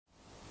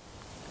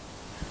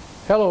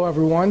Hello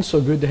everyone, so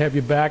good to have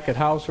you back at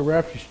House of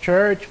Refuge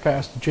Church.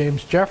 Pastor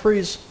James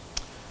Jeffries,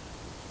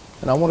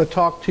 and I want to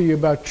talk to you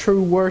about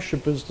true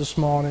worshipers this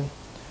morning.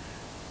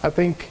 I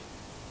think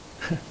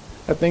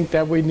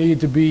that we need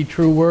to be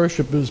true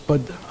worshipers,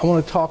 but I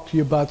want to talk to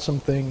you about some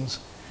things.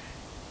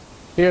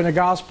 Here in the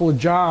Gospel of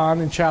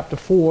John in chapter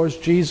 4 is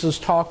Jesus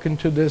talking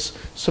to this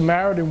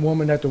Samaritan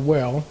woman at the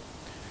well.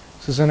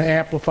 This is in the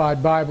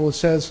Amplified Bible. It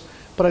says,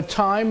 "But a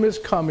time is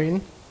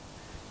coming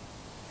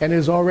and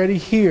is already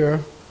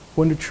here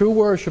when the true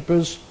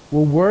worshipers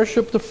will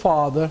worship the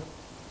Father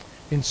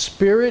in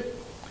spirit,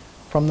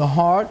 from the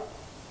heart,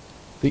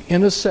 the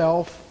inner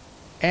self,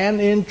 and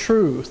in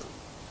truth.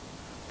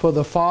 For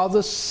the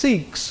Father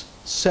seeks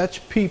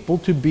such people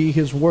to be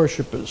His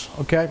worshipers."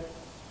 Okay?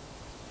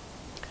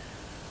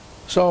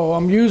 So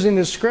I'm using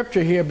this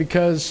scripture here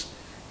because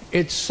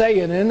it's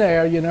saying in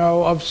there,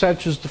 of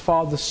such as the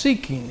Father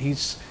seeking.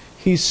 He's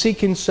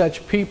seeking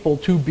such people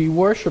to be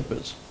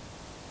worshipers.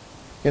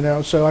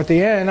 So at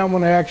the end, I'm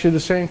going to ask you the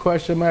same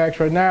question I'm going to ask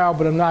right now,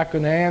 but I'm not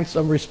going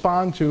to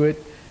respond to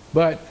it.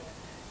 But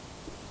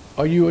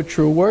are you a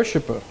true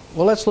worshiper?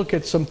 Well, let's look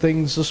at some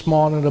things this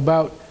morning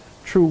about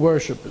true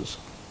worshipers.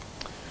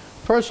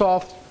 First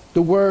off,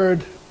 the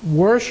word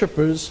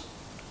worshipers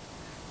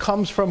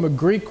comes from a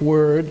Greek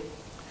word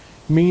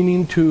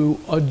meaning to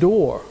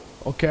adore,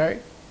 okay?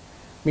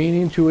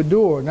 Meaning to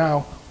adore.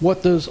 Now,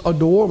 what does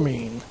adore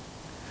mean?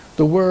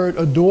 The word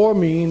adore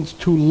means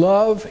to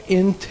love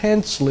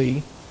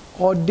intensely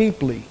or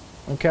deeply,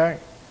 okay?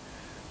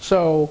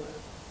 So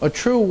a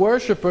true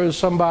worshiper is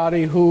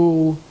somebody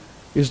who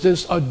is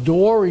just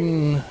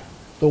adoring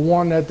the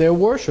one that they're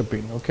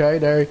worshiping,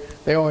 okay?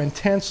 They are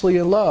intensely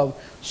in love.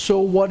 So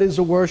what is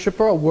a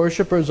worshiper? A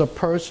worshiper is a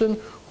person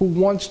who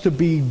wants to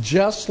be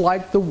just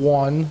like the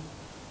one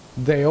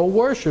they are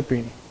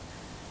worshiping.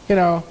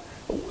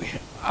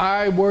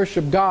 I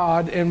worship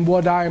God, and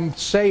what I'm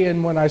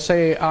saying when I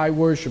say I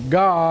worship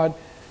God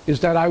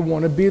is that I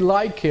want to be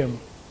like Him.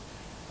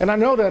 And I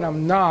know that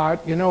I'm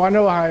not. I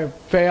know I have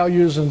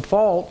failures and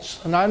faults,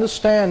 and I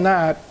understand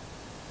that.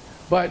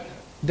 But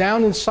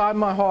down inside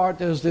my heart,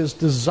 there's this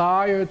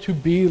desire to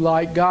be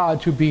like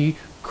God, to be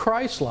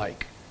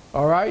Christ-like.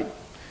 All right?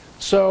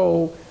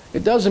 So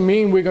it doesn't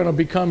mean we're going to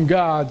become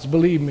gods.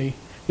 Believe me,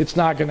 it's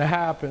not going to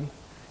happen.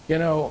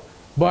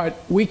 But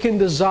we can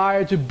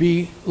desire to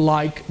be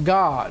like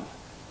God.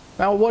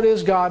 Now, what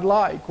is God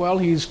like? Well,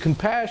 He's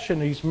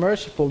compassionate, He's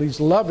merciful, He's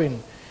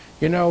loving.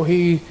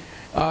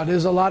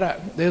 There's a lot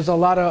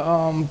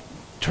of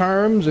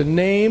terms and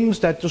names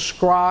that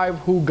describe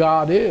who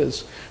God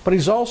is. But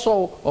He's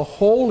also a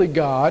holy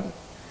God.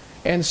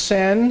 And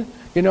sin,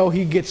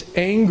 He gets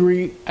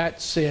angry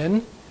at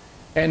sin.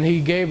 And He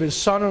gave His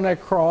Son on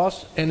that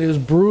cross. And as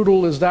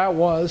brutal as that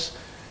was,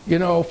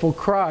 for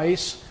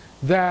Christ,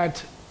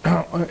 that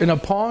and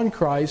upon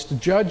Christ, the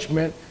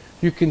judgment,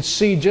 you can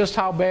see just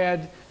how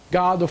bad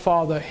God the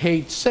Father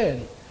hates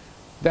sin.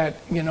 That,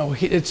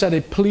 it said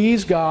it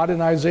pleased God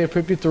in Isaiah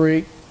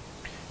 53.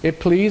 It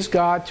pleased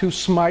God to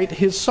smite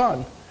His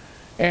Son.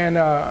 And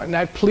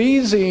that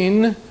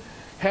pleasing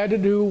had to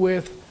do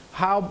with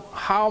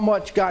how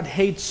much God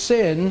hates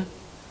sin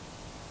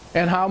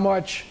and how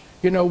much,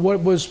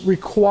 what was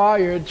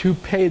required to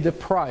pay the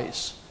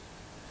price.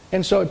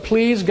 And so it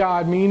pleased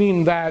God,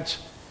 meaning that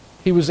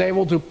He was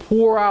able to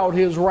pour out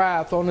His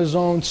wrath on His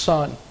own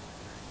Son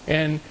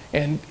and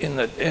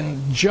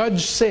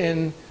judge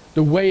sin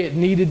the way it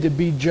needed to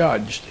be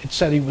judged. It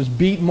said He was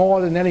beat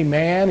more than any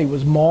man. He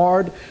was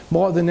marred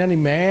more than any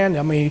man.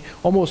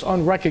 Almost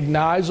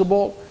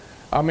unrecognizable.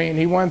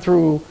 He went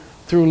through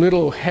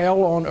little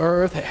hell on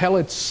earth. Hell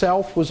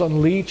itself was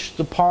unleashed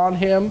upon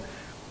Him.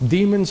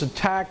 Demons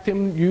attacked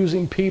Him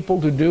using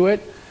people to do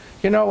it.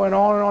 And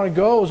on it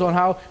goes on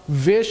how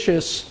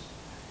vicious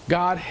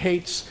God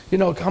hates,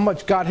 how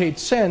much God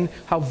hates sin,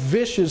 how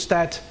vicious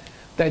that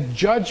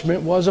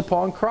judgment was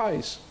upon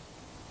Christ.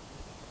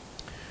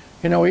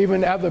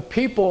 Even other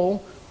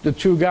people, the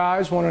two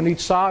guys, one on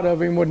each side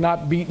of Him, would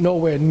not beat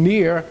nowhere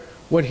near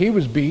what He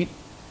was beat.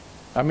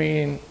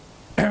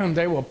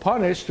 They were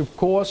punished, of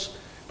course,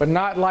 but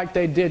not like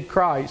they did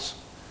Christ.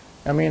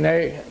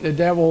 The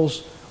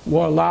devils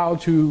were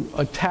allowed to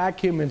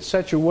attack Him in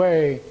such a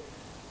way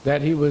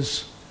that he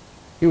was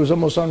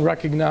almost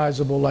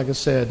unrecognizable, like I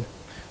said.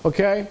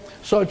 Okay,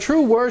 so a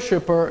true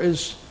worshiper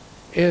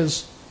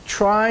is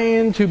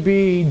trying to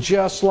be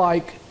just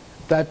like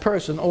that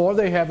person, or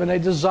they have a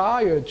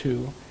desire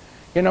to.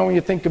 When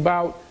you think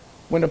about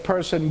when a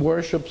person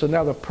worships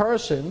another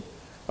person,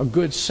 a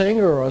good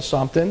singer or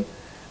something,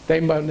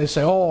 they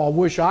say, "Oh, I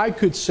wish I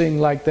could sing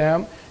like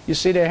them." You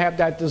see, they have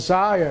that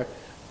desire.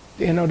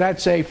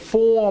 That's a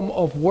form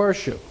of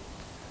worship.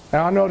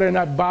 Now, I know they're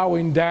not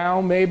bowing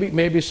down,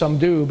 maybe some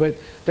do, but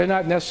they're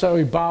not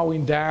necessarily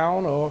bowing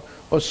down or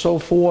so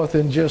forth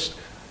and just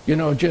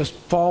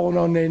falling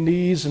on their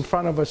knees in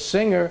front of a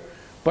singer,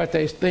 but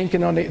they're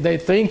thinking on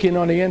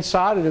the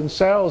inside of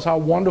themselves how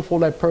wonderful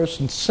that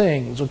person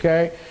sings,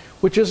 okay?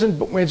 Which isn't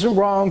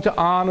wrong to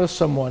honor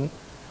someone,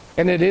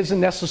 and it isn't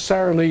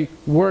necessarily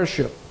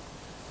worship.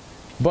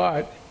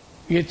 But,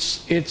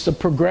 it's a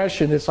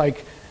progression. It's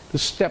like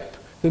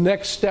the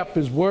next step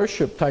is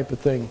worship type of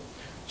thing.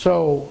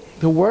 So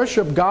to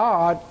worship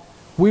God,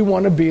 we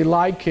want to be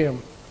like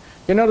Him.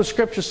 You know, the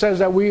scripture says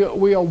that we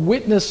are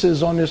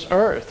witnesses on this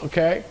earth,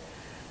 okay?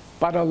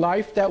 By the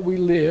life that we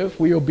live,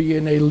 we will be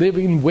in a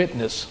living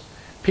witness.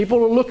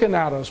 People are looking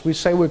at us. We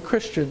say we're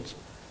Christians.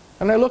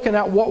 And they're looking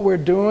at what we're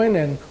doing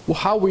and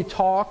how we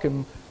talk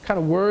and kind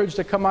of words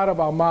that come out of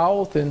our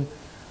mouth and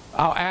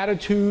our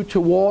attitude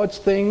towards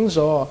things,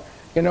 or,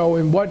 you know,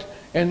 and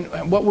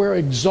what we're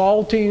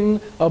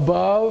exalting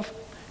above.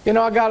 You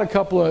know, I got a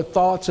couple of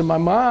thoughts in my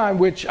mind,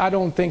 which I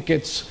don't think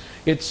it's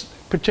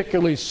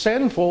particularly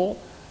sinful,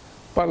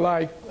 but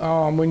like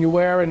when you're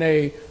wearing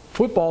a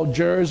football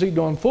jersey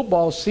during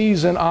football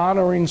season,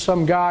 honoring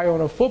some guy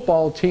on a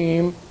football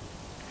team,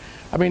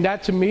 I mean,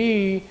 that to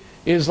me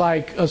is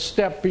like a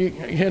step,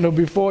 you know,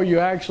 before you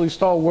actually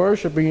start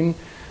worshiping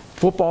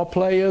football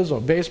players or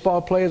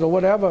baseball players or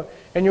whatever,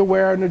 and you're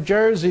wearing a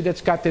jersey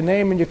that's got their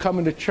name and you're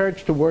coming to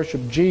church to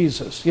worship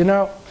Jesus, you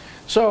know?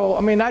 So,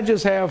 I mean, I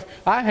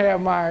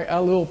have my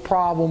a little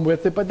problem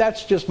with it, but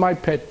that's just my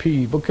pet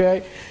peeve,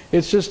 okay?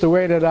 It's just the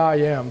way that I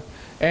am.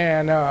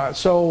 And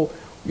so,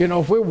 you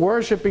know, if we're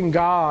worshiping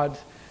God,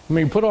 I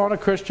mean, put on a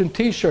Christian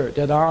t-shirt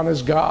that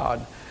honors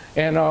God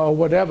and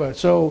whatever.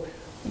 So,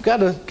 got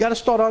to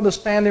start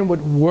understanding what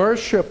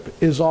worship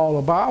is all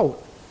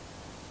about.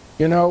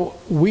 You know,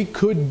 we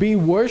could be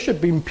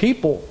worshiping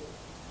people.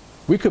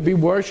 We could be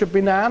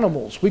worshiping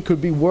animals. We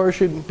could be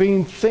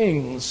worshiping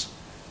things.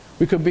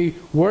 We could be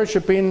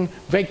worshiping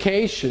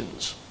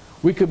vacations.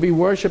 We could be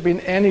worshiping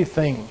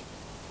anything.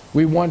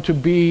 We want to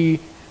be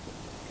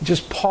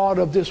just part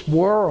of this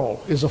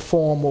world is a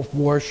form of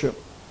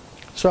worship.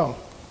 So,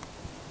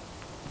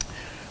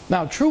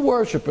 now true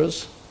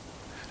worshipers,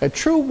 a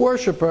true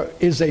worshiper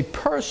is a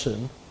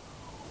person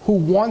who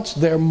wants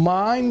their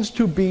minds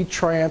to be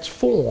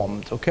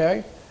transformed,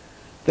 okay?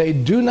 They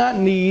do not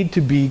need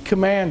to be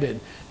commanded.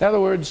 In other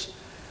words,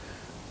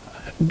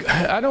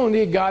 I don't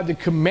need God to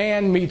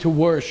command me to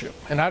worship,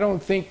 and I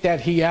don't think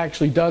that He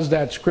actually does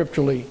that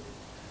scripturally.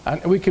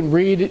 We can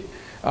read it,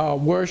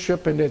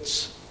 worship, and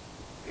it's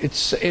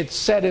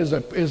said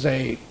as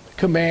a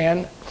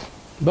command,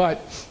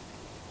 but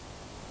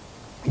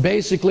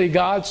basically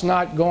God's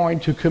not going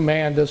to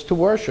command us to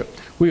worship.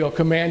 We are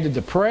commanded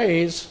to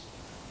praise,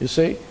 you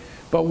see,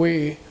 but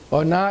we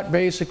are not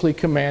basically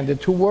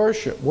commanded to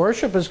worship.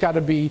 Worship has got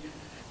to be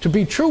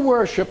true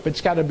worship,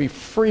 it's got to be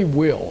free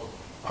will,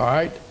 all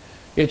right?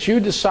 It's you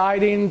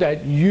deciding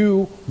that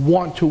you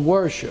want to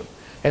worship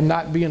and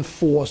not being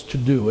forced to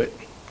do it.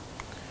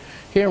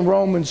 Here in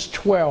Romans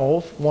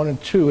 12, 1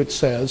 and 2, it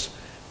says,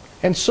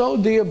 "And so,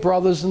 dear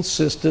brothers and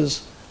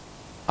sisters,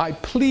 I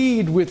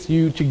plead with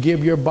you to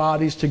give your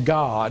bodies to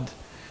God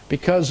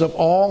because of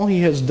all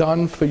He has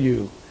done for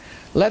you.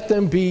 Let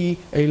them be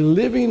a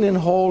living and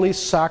holy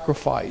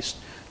sacrifice,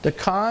 the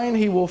kind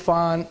He will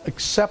find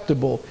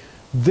acceptable.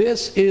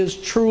 This is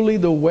truly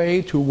the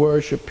way to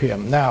worship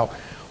Him." Now,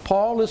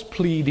 Paul is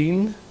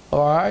pleading,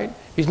 all right?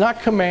 He's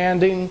not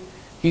commanding,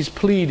 he's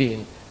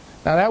pleading.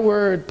 Now, that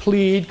word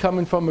plead,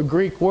 coming from a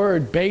Greek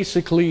word,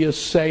 basically is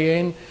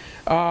saying,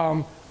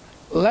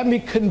 let me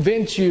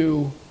convince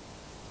you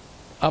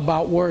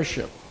about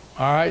worship,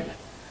 all right?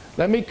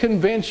 Let me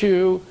convince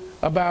you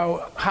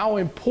about how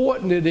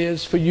important it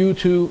is for you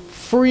to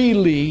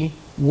freely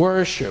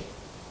worship.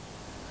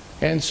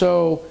 And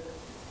so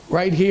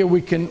right here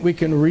we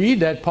can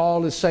read that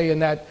Paul is saying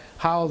that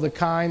how the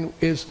kind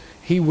is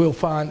He will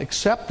find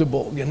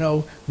acceptable. You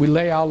know, we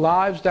lay our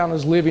lives down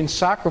as living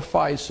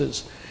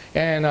sacrifices,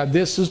 and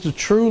this is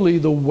truly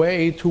the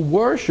way to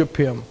worship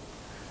Him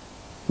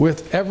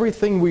with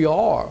everything we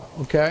are,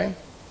 okay?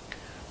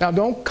 Now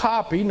don't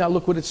copy, now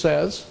look what it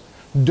says.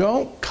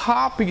 Don't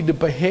copy the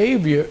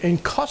behavior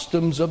and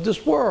customs of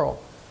this world.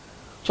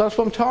 So that's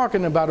what I'm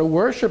talking about. A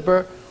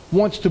worshiper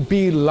wants to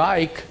be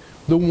like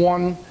the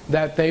one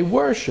that they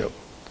worship.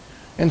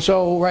 And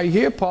so right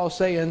here Paul's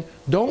saying,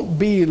 don't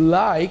be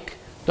like,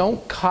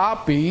 don't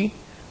copy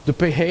the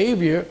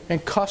behavior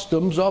and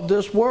customs of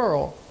this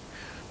world,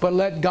 but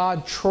let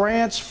God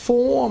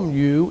transform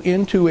you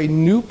into a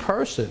new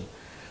person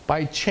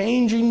by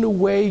changing the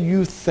way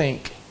you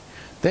think.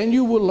 Then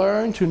you will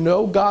learn to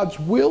know God's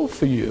will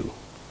for you,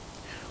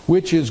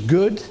 which is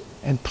good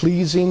and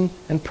pleasing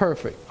and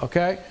perfect.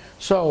 Okay?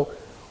 So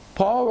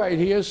Paul right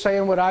here is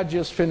saying what I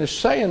just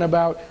finished saying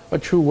about a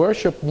true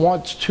worship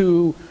wants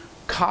to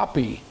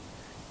copy,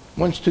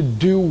 wants to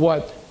do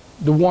what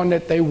the one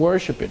that they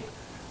worship in.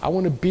 I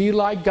want to be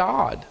like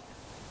God.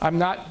 I'm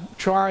not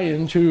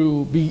trying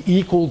to be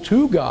equal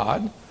to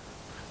God.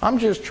 I'm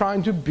just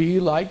trying to be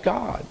like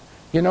God.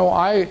 You know,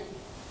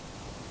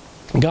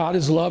 God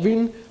is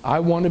loving,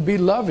 I want to be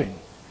loving.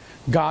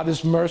 God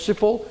is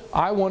merciful,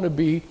 I want to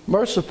be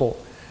merciful.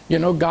 You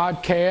know,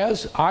 God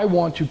cares, I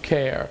want to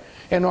care.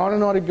 And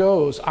on it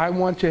goes. I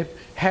want to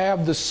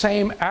have the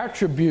same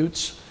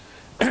attributes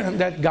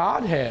that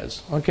God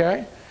has,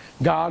 okay?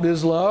 God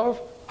is love,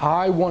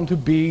 I want to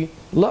be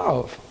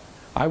love.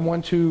 I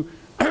want to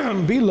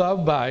be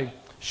loved by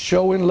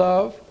showing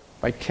love,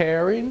 by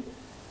caring,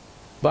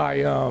 by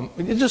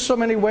there's just so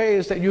many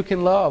ways that you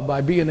can love,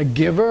 by being a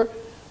giver,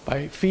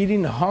 by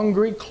feeding the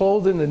hungry,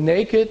 clothing the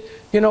naked,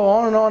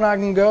 on and on I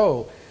can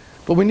go.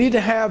 But we need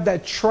to have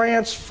that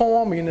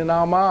transforming in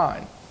our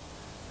mind,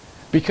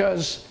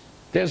 because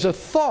there's a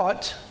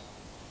thought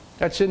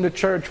that's in the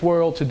church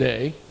world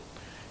today,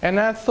 and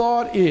that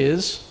thought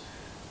is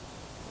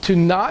to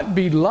not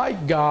be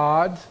like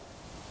God,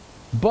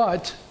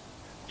 but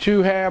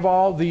to have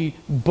all the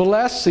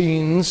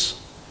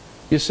blessings,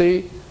 you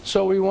see.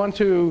 So we want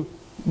to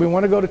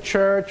go to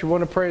church, we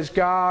want to praise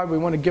God, we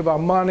want to give our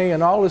money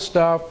and all this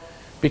stuff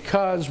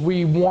because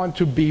we want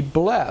to be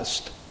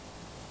blessed.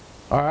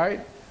 All right?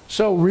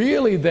 So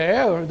really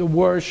the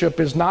worship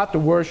is not the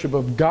worship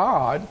of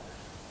God,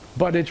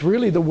 but it's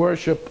really the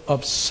worship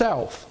of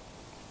self.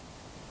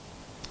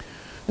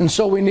 And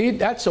so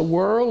that's a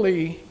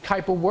worldly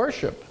type of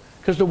worship,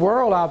 because the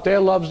world out there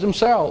loves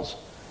themselves.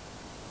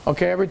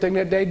 Okay, everything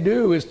that they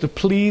do is to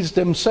please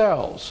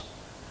themselves.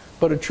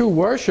 But a true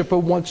worshiper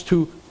wants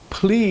to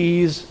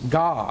please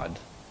God.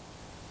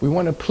 We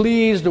want to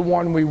please the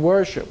one we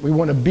worship. We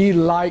want to be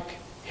like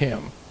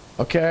Him.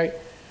 Okay?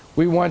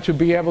 We want to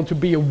be able to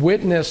be a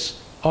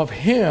witness of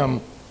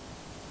Him.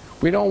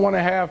 We don't want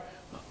to have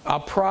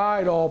our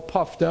pride all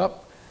puffed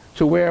up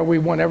to where we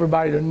want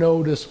everybody to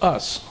notice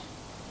us.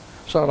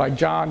 So like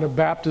John the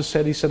Baptist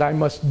said, he said, I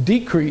must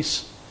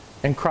decrease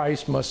and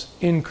Christ must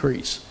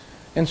increase.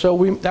 And so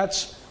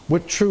that's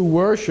what true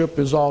worship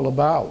is all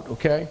about,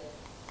 okay?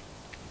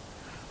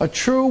 A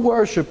true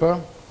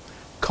worshiper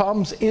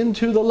comes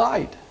into the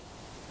light.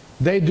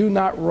 They do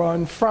not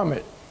run from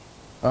it.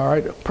 All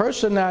right? A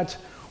person that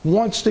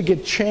wants to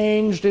get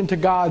changed into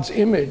God's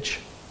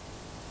image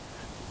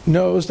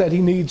knows that he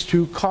needs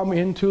to come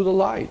into the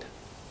light.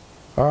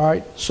 All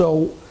right?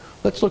 So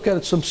let's look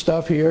at some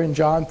stuff here in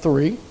John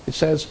 3. It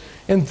says,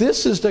 and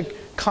this is the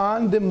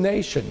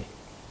condemnation,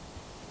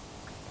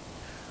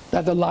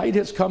 that the light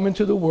has come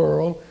into the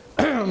world.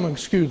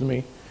 Excuse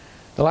me.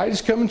 The light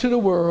has come into the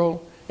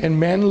world, and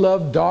men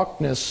love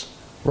darkness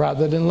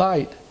rather than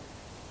light,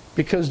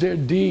 because their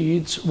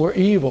deeds were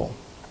evil.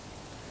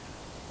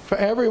 For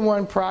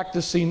everyone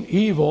practicing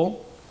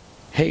evil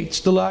hates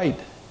the light,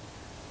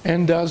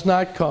 and does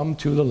not come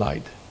to the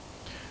light,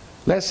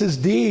 lest his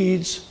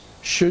deeds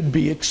should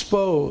be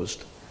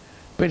exposed.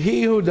 But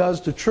he who does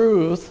the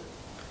truth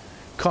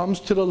comes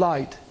to the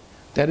light,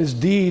 that his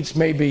deeds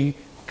may be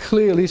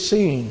clearly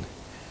seen,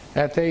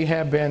 that they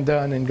have been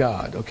done in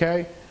God.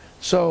 Okay?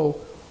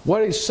 So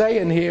what he's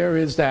saying here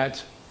is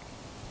that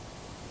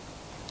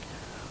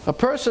a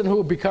person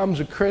who becomes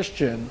a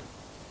Christian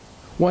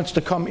wants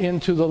to come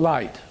into the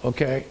light.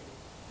 Okay?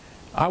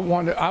 I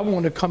want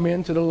to come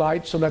into the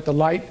light so that the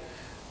light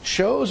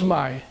shows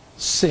my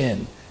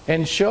sin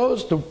and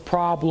shows the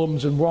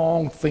problems and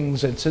wrong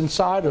things that's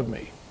inside of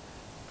me.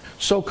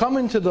 So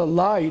coming to the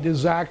light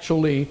is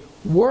actually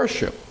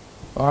worship.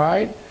 All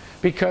right?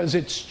 Because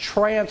it's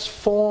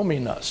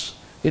transforming us.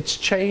 It's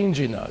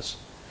changing us.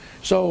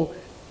 So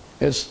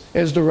as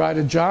the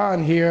writer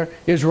John here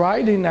is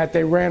writing, that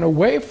they ran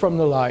away from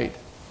the light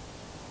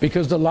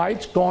because the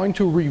light's going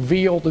to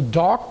reveal the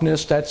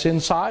darkness that's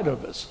inside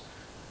of us.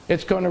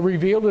 It's going to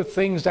reveal the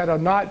things that are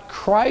not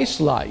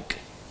Christ-like.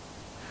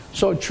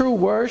 So a true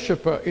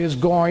worshiper is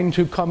going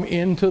to come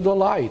into the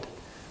light.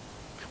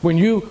 When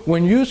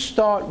you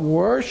start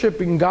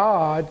worshiping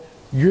God,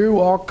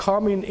 you are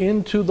coming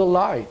into the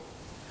light.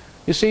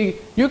 You see,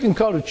 you can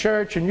go to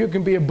church and you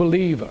can be a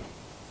believer.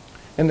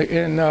 In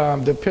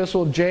the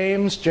epistle of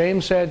James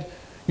said,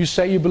 you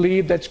say you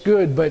believe, that's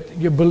good, but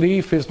your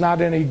belief is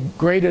not any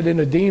greater than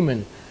a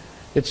demon.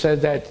 It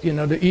said that,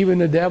 even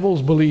the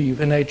devils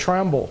believe and they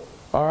tremble.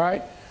 All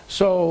right?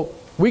 So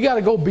we got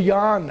to go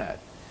beyond that.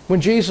 When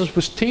Jesus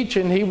was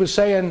teaching, he was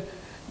saying,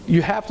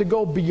 you have to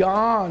go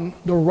beyond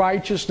the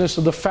righteousness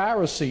of the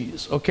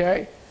Pharisees,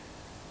 okay?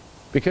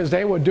 Because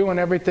they were doing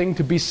everything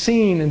to be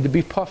seen and to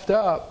be puffed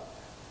up.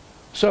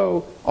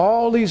 So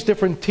all these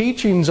different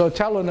teachings are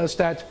telling us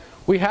that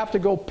we have to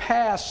go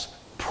past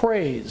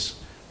praise.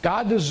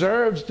 God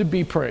deserves to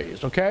be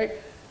praised, okay?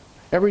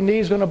 Every knee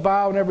is going to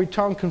bow and every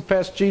tongue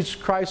confess Jesus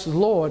Christ is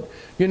Lord.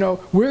 We're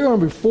going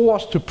to be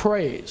forced to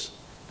praise.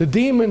 The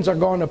demons are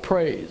going to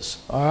praise,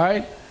 all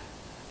right?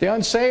 The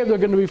unsaved are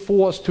going to be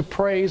forced to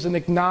praise and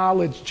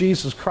acknowledge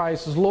Jesus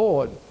Christ as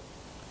Lord.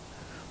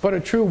 But a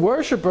true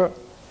worshiper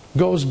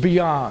goes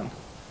beyond.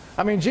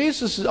 I mean,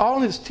 Jesus, all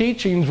his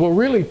teachings were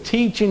really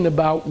teaching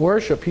about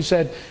worship. He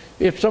said,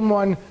 if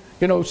someone,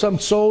 some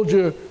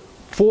soldier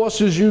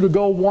forces you to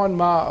go 1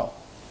 mile,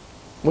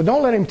 well,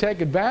 don't let him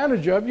take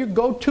advantage of you.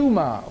 Go 2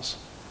 miles.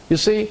 You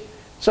see?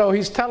 So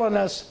he's telling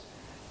us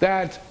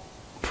that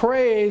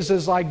praise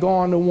is like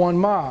going to 1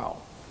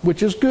 mile,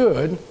 which is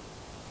good,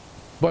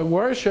 but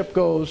worship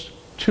goes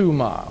 2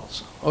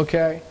 miles.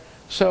 Okay?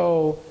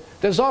 So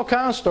there's all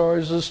kinds of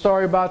stories. There's a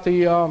story about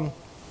the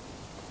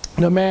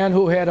man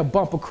who had a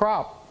bumper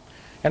crop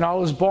and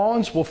all his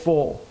barns were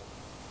full.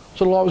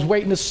 So the Lord was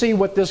waiting to see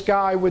what this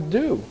guy would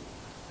do.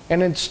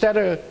 And instead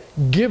of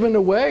giving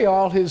away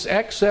all his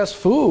excess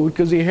food,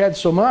 because he had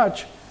so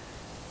much,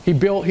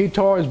 He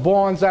tore his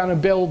barns down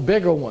and built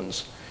bigger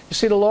ones. You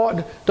see, the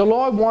Lord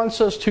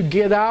wants us to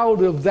get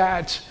out of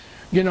that,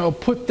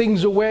 put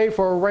things away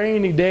for a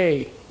rainy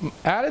day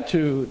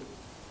attitude.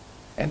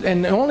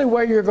 And the only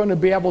way you're going to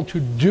be able to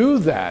do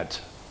that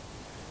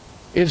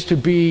is to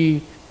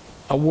be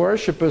a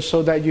worshiper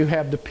so that you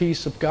have the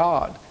peace of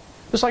God.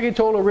 Just like he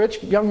told a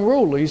rich young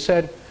ruler, he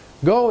said,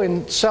 go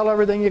and sell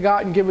everything you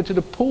got and give it to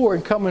the poor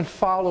and come and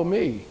follow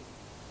me.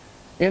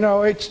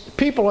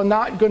 People are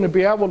not going to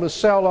be able to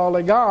sell all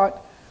they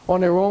got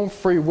on their own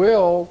free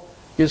will.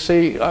 You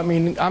see,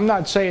 I'm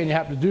not saying you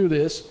have to do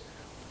this,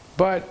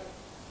 but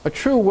a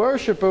true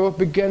worshiper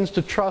begins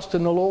to trust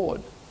in the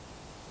Lord.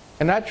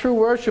 And that true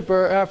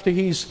worshiper, after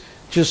he's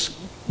just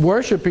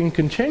worshiping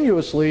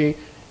continuously,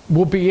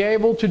 will be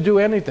able to do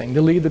anything,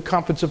 to leave the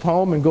comforts of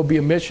home and go be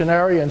a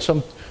missionary in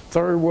some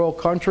third world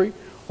country,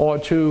 or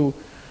to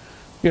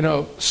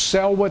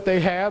sell what they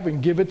have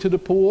and give it to the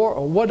poor,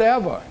 or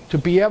whatever, to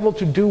be able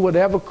to do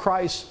whatever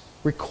Christ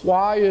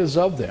requires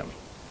of them.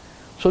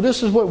 So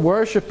this is what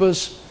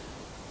worshipers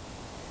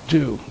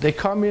do. They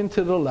come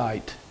into the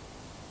light,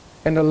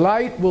 and the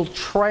light will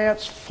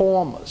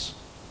transform us.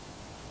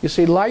 You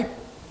see, light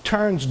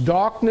turns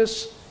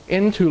darkness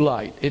into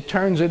light. It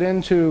turns it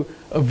into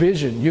a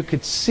vision. You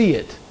could see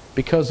it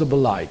because of the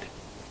light.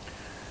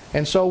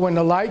 And so when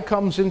the light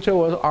comes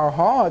into our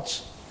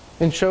hearts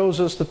and shows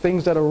us the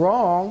things that are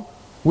wrong,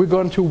 we're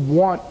going to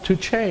want to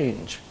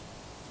change.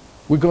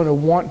 We're going to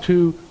want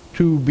to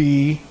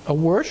be a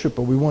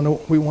worshiper. We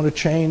want to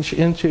change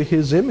into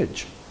His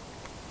image.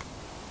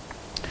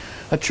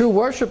 A true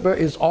worshiper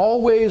is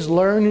always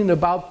learning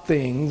about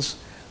things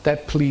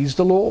that please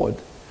the Lord.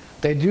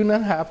 They do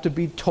not have to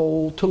be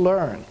told to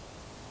learn.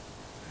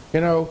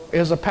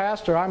 As a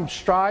pastor, I'm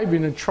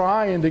striving and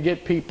trying to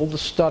get people to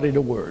study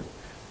the Word.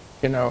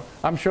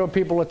 I'm sure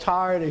people are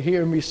tired of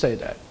hearing me say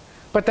that.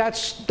 But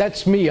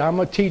that's me. I'm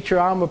a teacher,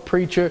 I'm a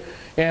preacher,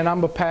 and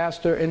I'm a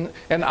pastor,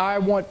 and I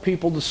want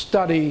people to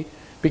study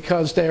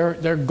because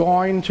they're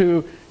going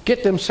to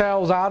get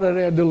themselves out of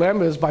their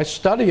dilemmas by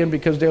studying,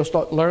 because they'll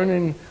start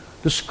learning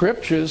the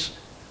Scriptures,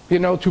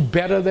 to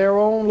better their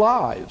own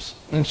lives.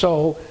 And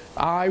so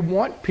I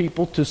want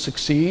people to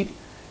succeed.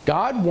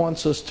 God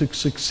wants us to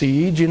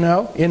succeed,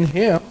 in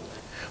Him.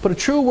 But a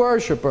true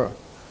worshiper,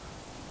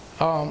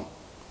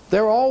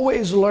 they're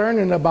always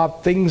learning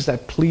about things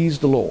that please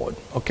the Lord,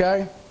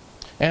 okay?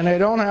 And they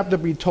don't have to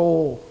be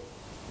told,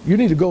 you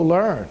need to go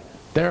learn.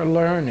 They're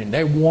learning.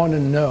 They want to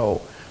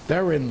know.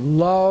 They're in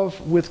love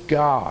with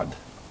God,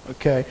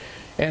 okay?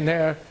 And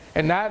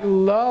that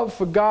love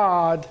for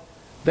God,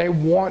 they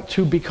want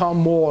to become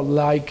more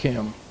like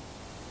Him.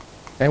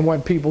 They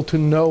want people to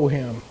know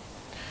Him.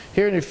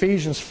 Here in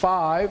Ephesians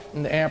 5,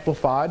 in the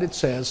Amplified, it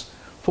says,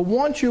 for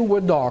once you were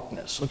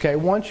darkness, okay?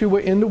 Once you were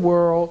in the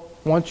world,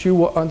 once you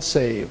were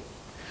unsaved.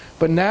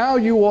 But now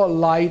you are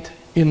light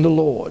in the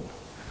Lord.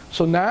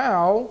 So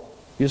now,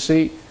 you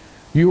see,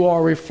 you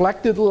are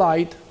reflected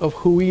light of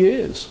who He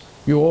is.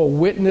 You are a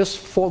witness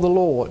for the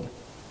Lord.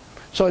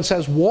 So it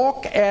says,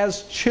 walk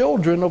as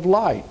children of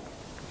light.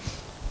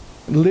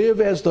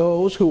 Live as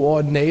those who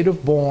are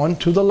native born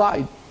to the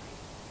light.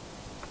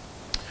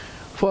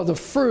 For the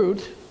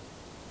fruit,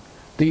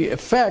 the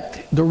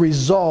effect, the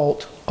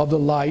result of the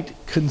light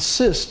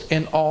consists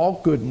in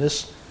all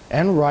goodness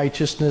and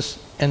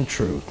righteousness and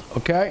truth.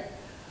 Okay?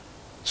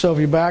 So if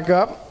you back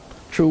up,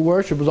 true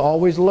worship is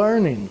always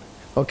learning,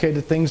 okay,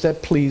 the things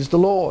that please the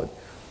Lord.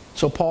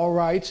 So Paul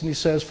writes, and he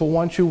says, for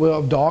once you were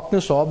of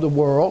darkness or of the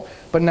world,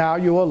 but now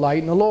you are light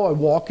in the Lord.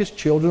 Walk as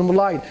children of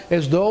light,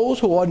 as those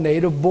who are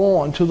native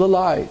born to the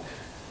light.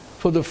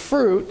 For the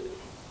fruit,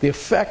 the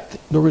effect,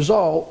 the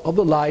result of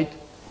the light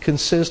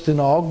consists in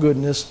all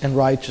goodness and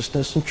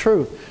righteousness and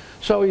truth.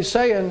 So he's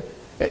saying,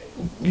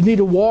 you need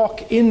to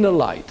walk in the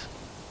light.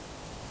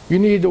 You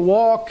need to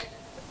walk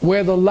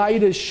where the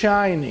light is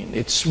shining.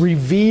 It's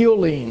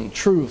revealing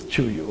truth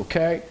to you,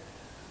 okay?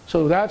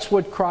 So that's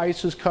what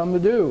Christ has come to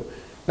do.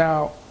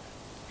 Now,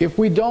 if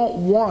we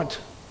don't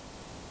want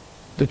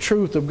the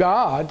truth of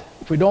God,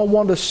 if we don't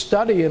want to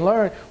study and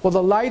learn, well,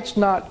 the light's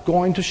not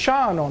going to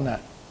shine on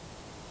that.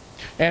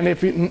 And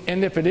if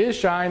it is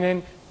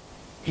shining,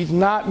 He's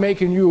not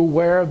making you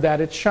aware that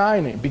it's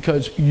shining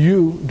because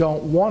you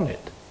don't want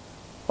it.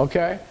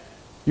 Okay?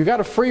 You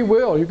got a free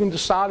will. You can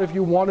decide if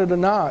you want it or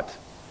not.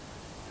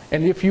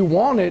 And if you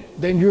want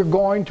it, then you're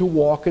going to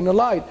walk in the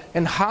light.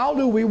 And how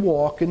do we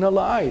walk in the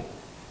light?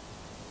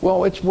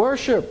 Well, it's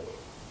worship.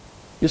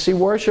 You see,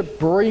 worship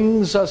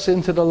brings us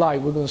into the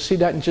light. We're going to see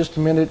that in just a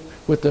minute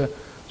with the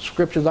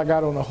scriptures I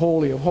got on the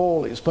Holy of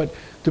Holies. But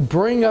to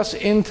bring us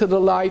into the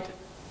light,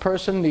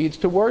 person needs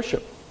to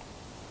worship.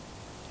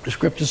 The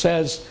scripture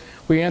says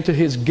we enter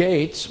His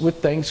gates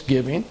with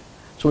thanksgiving.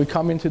 So we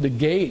come into the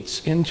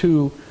gates,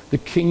 into the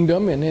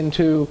kingdom and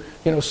into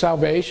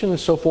salvation and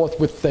so forth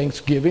with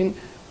thanksgiving,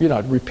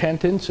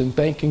 repentance and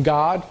thanking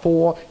God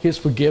for His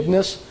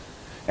forgiveness.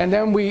 And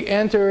then we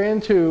enter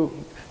into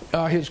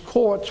His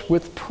courts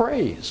with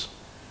praise.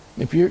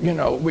 If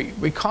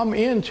we come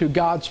into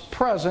God's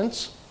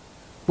presence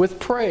with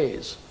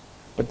praise.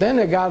 But then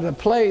they got a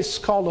place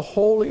called the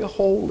Holy of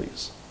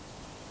Holies.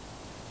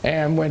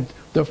 And when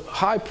the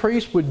high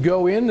priest would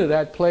go into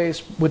that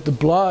place with the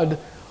blood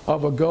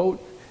of a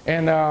goat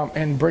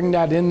and bring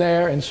that in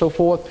there and so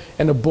forth,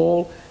 and a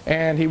bull,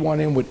 and he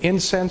went in with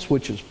incense,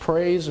 which is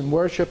praise and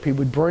worship, he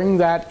would bring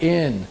that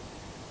in.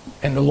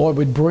 And the Lord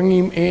would bring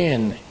him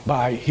in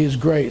by his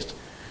grace.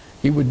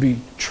 He would be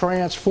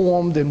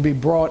transformed and be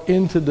brought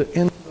into the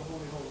Holy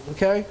Holies.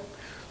 Okay?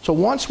 So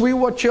once we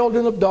were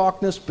children of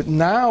darkness, but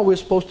now we're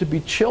supposed to be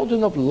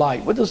children of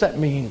light. What does that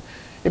mean?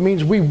 It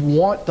means we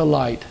want the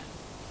light.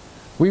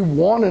 We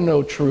want to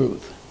know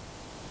truth.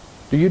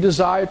 Do you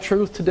desire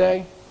truth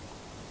today?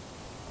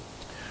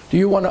 Do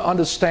you want to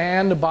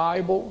understand the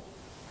Bible?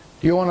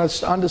 Do you want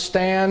to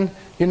understand,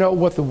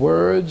 what the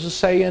words are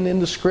saying in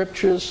the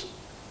scriptures?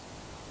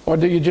 Or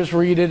do you just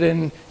read it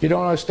and you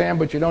don't understand,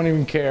 but you don't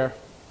even care?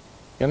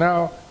 In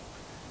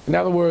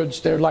other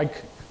words, it's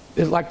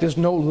like there's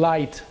no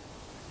light.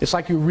 It's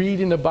like you're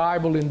reading the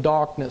Bible in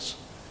darkness.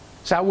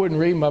 See, I wouldn't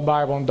read my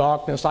Bible in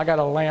darkness. I got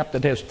a lamp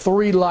that has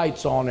 3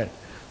 lights on it.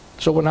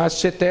 So when I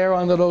sit there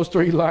under those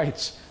 3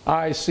 lights,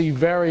 I see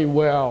very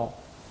well.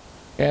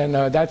 And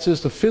that's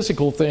just a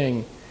physical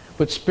thing.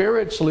 But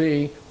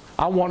spiritually,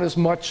 I want as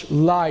much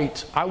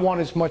light, I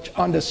want as much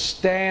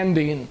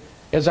understanding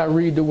as I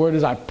read the Word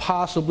as I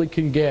possibly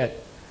can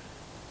get.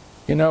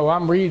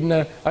 I'm reading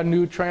a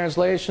new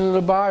translation of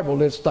the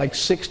Bible. It's like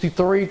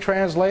 63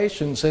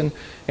 translations, and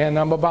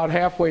I'm about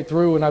halfway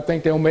through, and I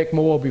think they'll make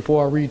more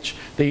before I reach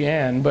the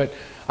end. But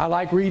I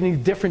like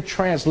reading different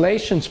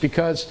translations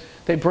because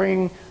they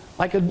bring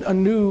like a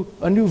new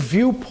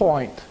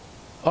viewpoint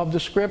of the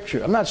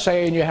Scripture. I'm not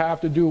saying you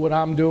have to do what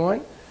I'm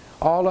doing.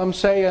 All I'm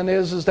saying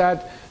is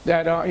that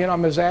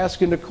I'm just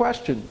asking the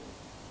question.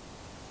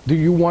 Do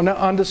you want to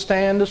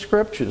understand the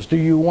Scriptures? Do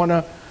you want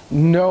to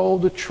know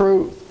the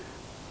truth?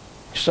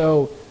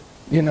 So,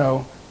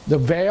 the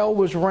veil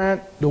was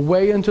rent. The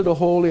way into the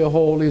Holy of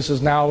Holies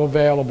is now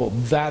available.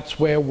 That's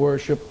where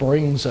worship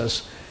brings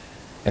us.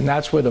 And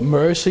that's where the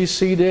mercy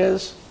seat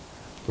is.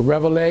 The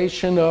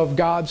revelation of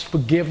God's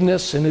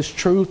forgiveness and His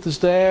truth is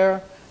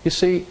there. You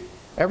see,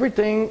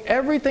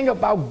 everything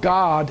about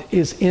God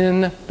is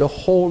in the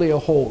Holy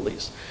of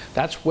Holies.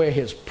 That's where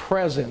His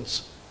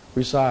presence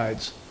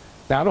resides.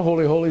 Now the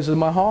Holy of Holies is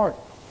my heart.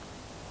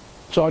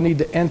 So I need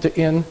to enter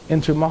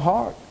into my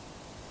heart.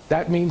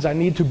 That means I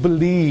need to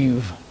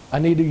believe. I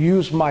need to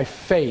use my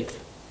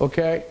faith.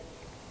 Okay?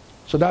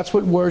 So that's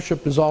what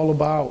worship is all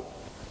about.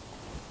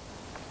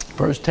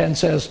 Verse 10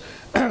 says,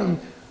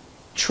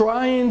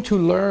 trying to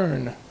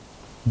learn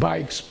by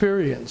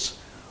experience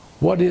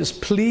what is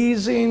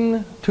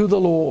pleasing to the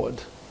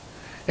Lord,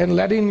 and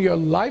letting your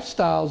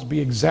lifestyles be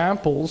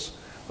examples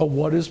of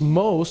what is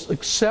most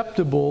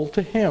acceptable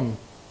to Him.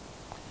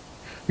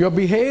 Your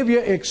behavior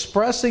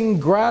expressing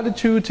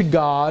gratitude to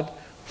God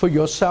for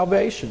your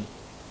salvation.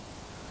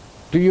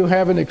 Do you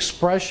have an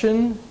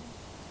expression?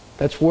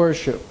 That's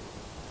worship.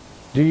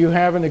 Do you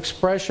have an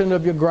expression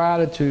of your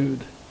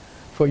gratitude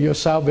for your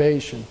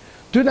salvation?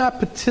 Do not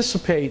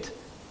participate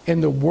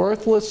in the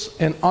worthless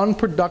and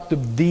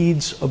unproductive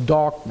deeds of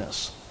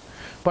darkness,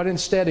 but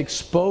instead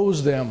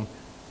expose them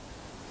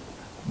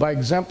by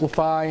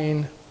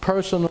exemplifying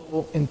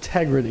personal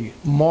integrity,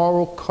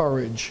 moral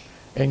courage,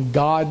 and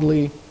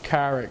godly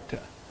character.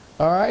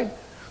 All right?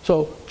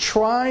 So,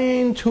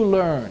 trying to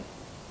learn.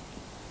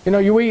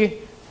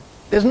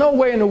 There's no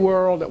way in the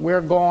world that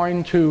we're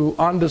going to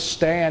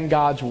understand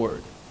God's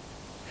Word.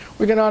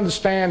 We can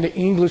understand the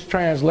English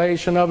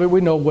translation of it.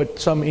 We know what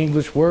some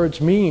English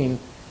words mean.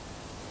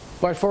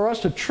 But for us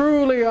to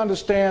truly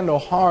understand the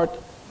heart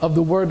of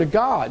the Word of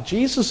God,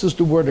 Jesus is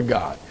the Word of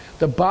God.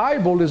 The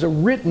Bible is a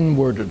written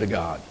Word of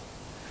God.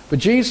 But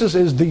Jesus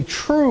is the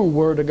true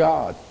Word of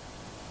God.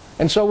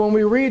 And so when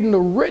we read in the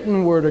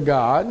written Word of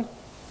God,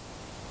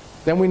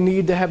 then we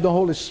need to have the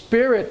Holy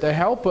Spirit to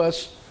help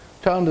us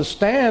to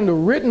understand the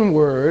written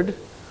Word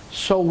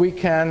so we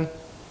can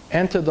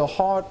enter the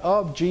heart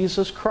of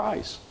Jesus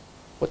Christ.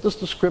 What does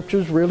the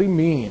Scriptures really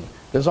mean?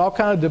 There's all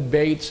kind of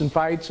debates and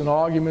fights and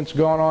arguments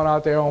going on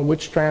out there on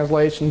which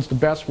translation's the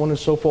best one and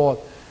so forth.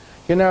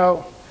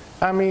 All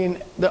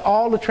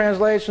the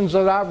translations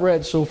that I've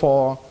read so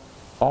far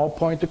all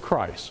point to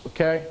Christ,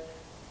 okay?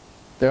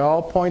 They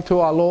all point to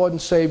our Lord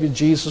and Savior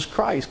Jesus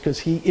Christ, because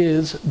He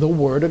is the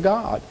Word of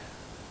God.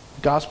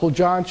 Gospel of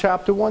John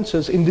chapter 1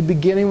 says, in the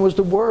beginning was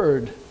the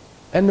Word,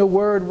 and the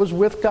Word was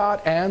with God,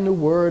 and the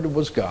Word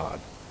was God.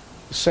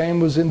 The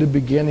same was in the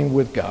beginning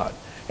with God.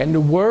 And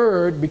the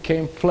Word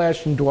became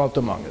flesh and dwelt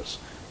among us.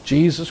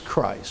 Jesus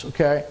Christ,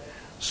 okay?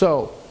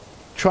 So,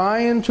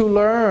 trying to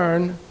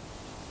learn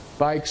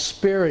by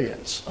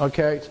experience,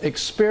 okay?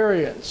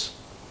 Experience.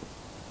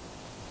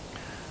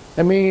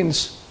 That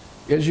means,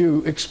 as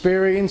you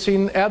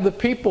experiencing other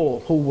people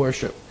who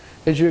worship,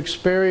 as you're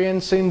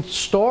experiencing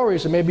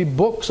stories and maybe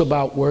books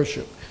about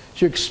worship,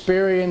 as you're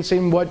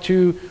experiencing what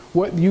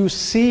you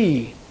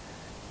see,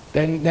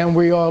 then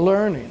we are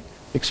learning.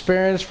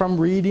 Experience from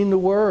reading the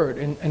Word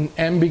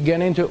and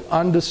beginning to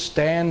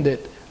understand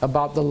it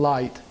about the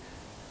light.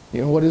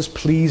 what is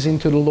pleasing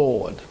to the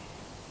Lord.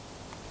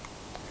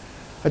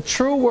 A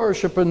true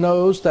worshiper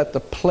knows that the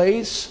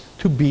place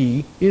to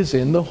be is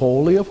in the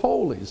Holy of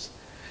Holies.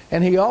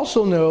 And he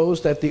also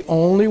knows that the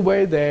only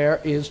way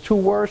there is to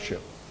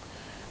worship.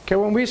 Okay,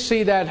 when we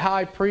see that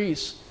high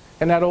priest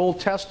in that Old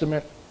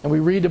Testament, and we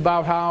read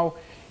about how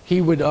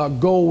he would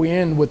go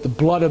in with the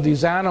blood of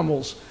these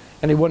animals,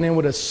 and he went in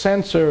with a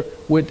censer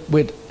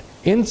with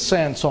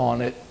incense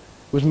on it.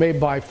 It was made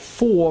by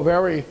 4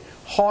 very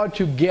hard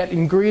to get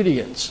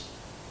ingredients.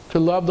 To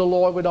love the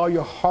Lord with all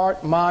your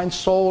heart, mind,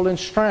 soul, and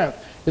strength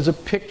is a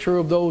picture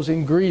of those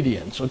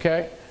ingredients,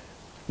 okay?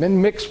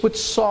 Then mixed with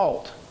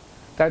salt.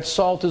 That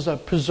salt is a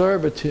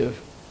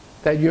preservative,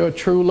 that your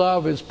true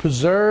love is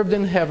preserved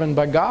in heaven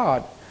by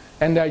God,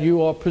 and that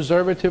you are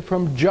preservative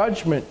from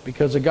judgment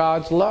because of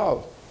God's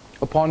love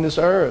upon this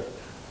earth.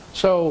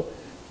 So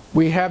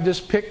we have this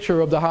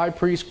picture of the high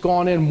priest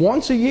going in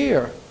once a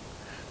year,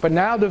 but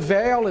now the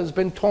veil has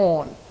been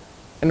torn.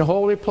 In the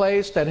holy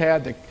place that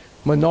had the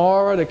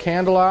menorah, the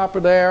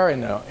candelabra there,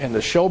 and the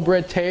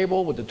showbread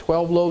table with the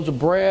 12 loaves of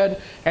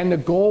bread, and the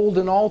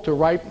golden altar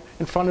right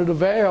in front of the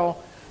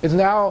veil, is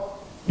now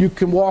you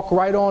can walk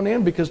right on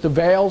in because the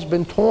veil's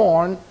been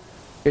torn.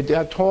 It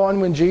got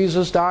torn when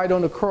Jesus died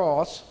on the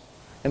cross,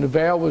 and the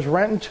veil was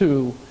rent in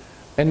two.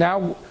 And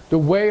now the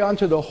way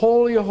unto the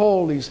Holy of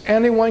Holies,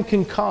 anyone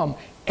can come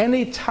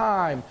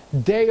anytime,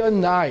 day or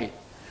night,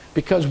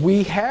 because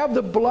we have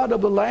the blood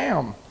of the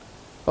Lamb,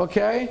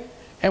 okay?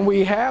 And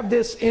we have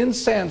this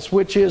incense,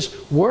 which is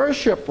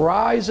worship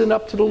rising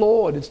up to the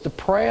Lord. It's the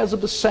prayers of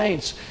the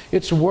saints.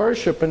 It's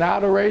worship and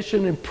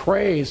adoration and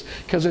praise,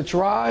 because it's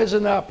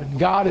rising up and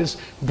God is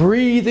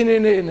breathing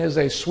it in as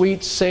a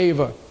sweet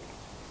savor.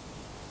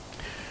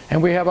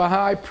 And we have a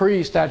high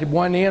priest that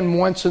went in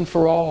once and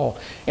for all.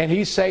 And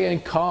he's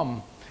saying,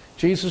 come.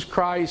 Jesus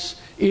Christ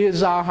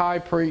is our high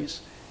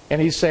priest.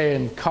 And he's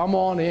saying, come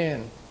on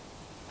in.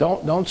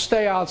 Don't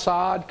stay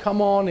outside.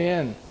 Come on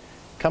in.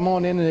 Come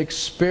on in and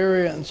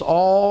experience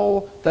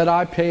all that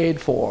I paid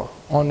for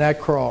on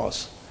that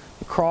cross.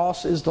 The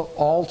cross is the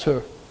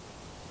altar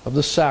of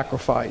the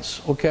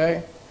sacrifice,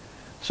 okay?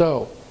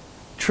 So,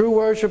 true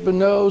worshiper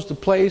knows the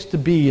place to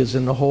be is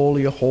in the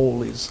Holy of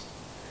Holies.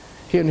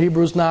 Here in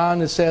Hebrews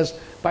 9 it says,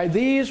 by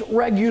these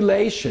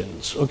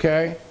regulations,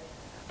 okay,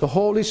 the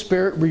Holy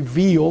Spirit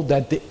revealed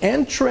that the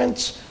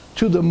entrance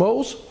to the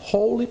most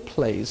holy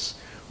place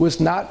was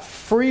not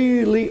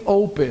freely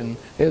open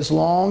as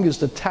long as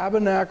the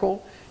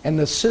tabernacle and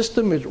the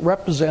system it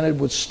represented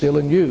was still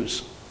in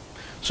use.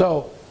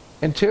 So,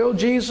 until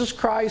Jesus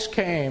Christ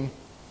came,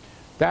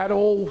 that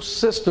old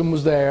system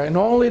was there, and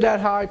only that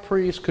high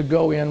priest could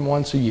go in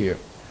once a year.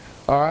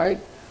 All right?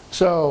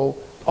 So,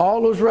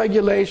 all those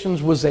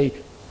regulations was a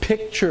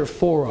picture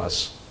for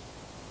us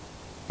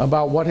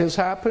about what has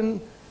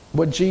happened,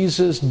 what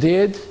Jesus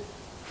did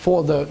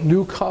for the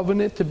new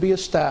covenant to be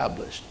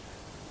established.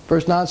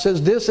 Verse 9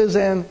 says, this is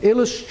an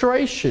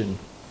illustration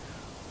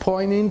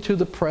pointing to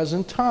the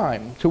present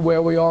time, to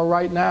where we are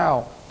right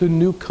now, the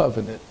new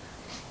covenant.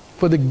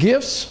 For the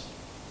gifts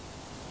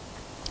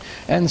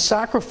and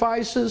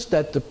sacrifices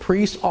that the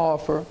priests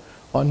offer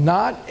are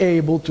not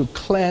able to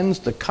cleanse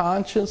the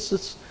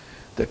consciences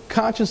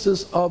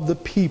of the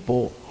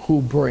people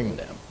who bring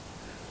them.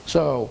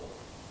 So,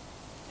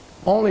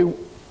 all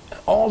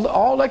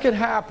that could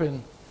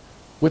happen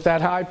with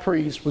that high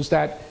priest was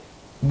that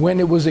when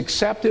it was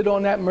accepted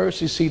on that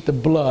mercy seat, the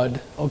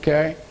blood,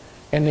 okay,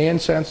 and the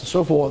incense and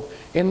so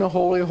forth, in the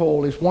Holy of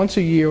Holies, once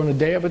a year on the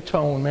Day of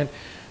Atonement,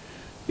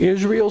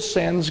 Israel's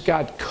sins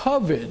got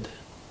covered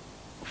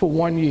for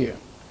 1 year.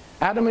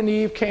 Adam and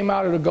Eve came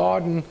out of the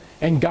garden,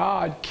 and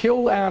God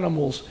killed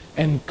animals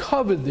and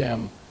covered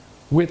them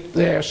with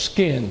their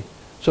skin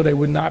so they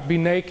would not be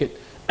naked,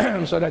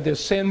 so that their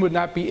sin would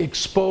not be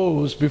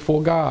exposed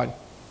before God.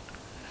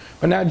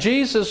 But now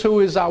Jesus, who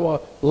is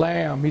our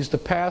Lamb, he's the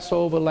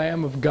Passover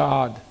Lamb of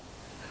God.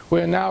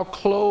 We're now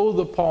clothed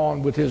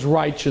upon with his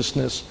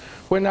righteousness.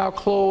 We're now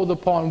clothed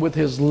upon with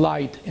his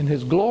light and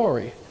his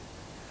glory.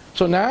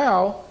 So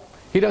now,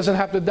 he doesn't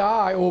have to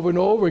die over and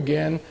over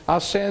again.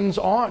 Our sins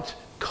aren't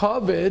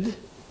covered.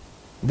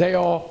 They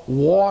are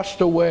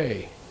washed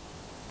away.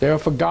 They are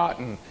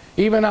forgotten.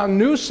 Even our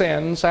new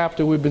sins,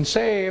 after we've been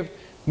saved,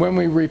 when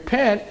we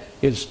repent,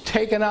 is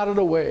taken out of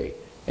the way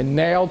and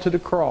nailed to the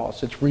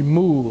cross. It's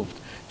removed.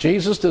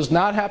 Jesus does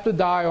not have to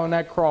die on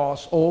that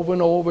cross over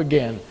and over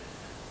again.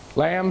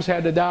 Lambs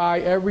had to die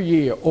every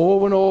year,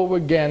 over and over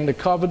again, to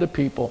cover the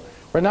people.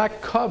 We're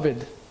not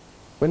covered.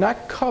 We're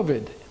not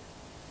covered,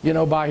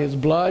 by his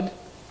blood.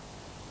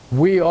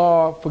 We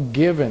are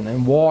forgiven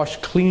and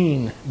washed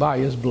clean by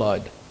his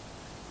blood.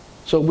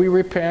 So we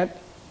repent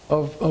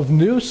of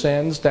new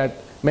sins that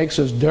makes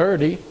us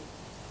dirty.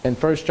 And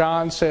 1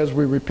 John says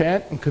we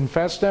repent and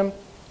confess them.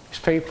 He's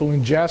faithful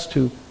and just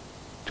to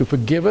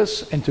forgive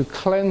us and to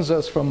cleanse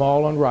us from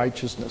all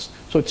unrighteousness.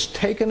 So it's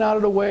taken out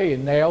of the way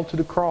and nailed to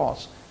the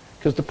cross,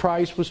 because the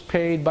price was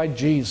paid by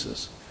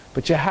Jesus.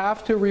 But you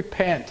have to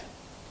repent.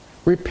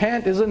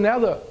 Repent is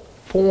another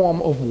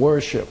form of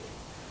worship.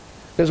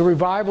 There's a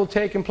revival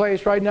taking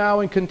place right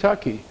now in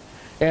Kentucky,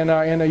 and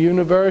in a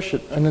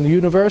university. It's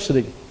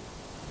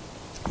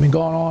been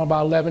going on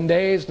about 11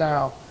 days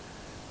now.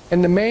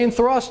 And the main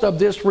thrust of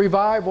this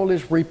revival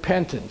is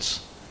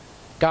repentance.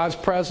 God's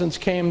presence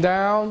came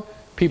down.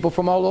 People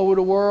from all over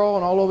the world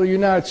and all over the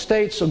United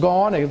States are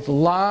gone. There's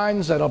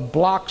lines that are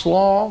blocks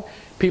long.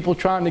 People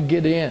trying to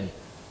get in.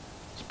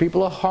 So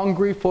people are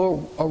hungry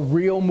for a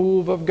real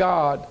move of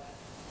God.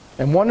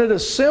 And one of the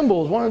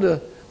symbols,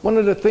 one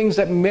of the things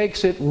that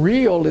makes it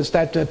real is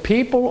that the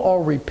people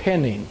are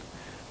repenting.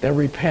 They're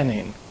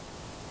repenting.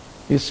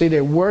 You see,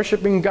 they're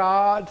worshiping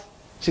God.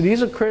 See,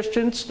 these are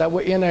Christians that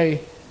were in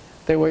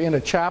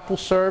a chapel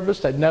service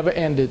that never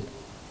ended.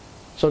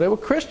 So they were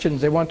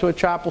Christians. They went to a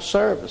chapel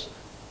service.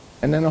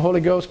 And then the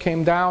Holy Ghost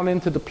came down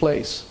into the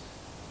place.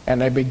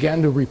 And they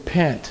began to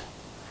repent.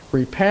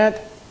 Repent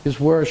is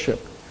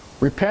worship.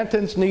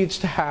 Repentance needs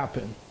to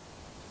happen.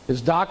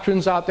 There's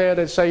doctrines out there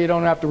that say you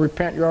don't have to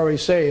repent, you're already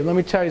saved. Let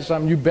me tell you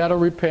something, you better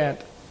repent.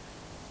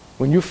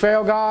 When you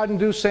fail God and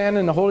do sin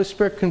and the Holy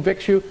Spirit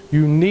convicts you,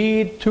 you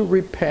need to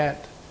repent.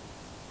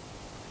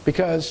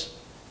 Because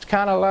it's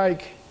kind of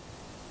like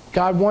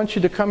God wants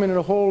you to come into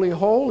the Holy of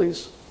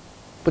Holies,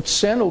 but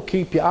sin will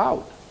keep you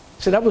out.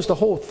 See, that was the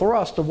whole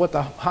thrust of what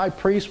the high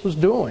priest was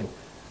doing,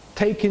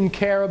 taking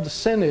care of the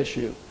sin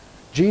issue.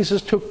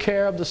 Jesus took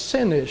care of the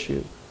sin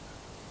issue.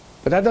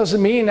 But that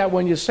doesn't mean that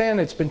when you sin,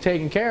 it's been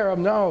taken care of.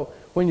 No,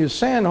 when you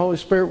sin, the Holy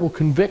Spirit will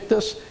convict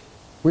us.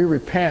 We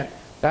repent.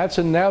 That's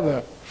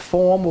another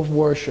form of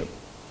worship.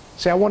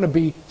 See, I want to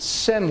be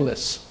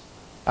sinless.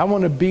 I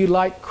want to be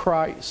like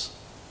Christ.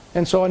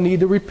 And so I need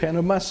to repent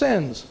of my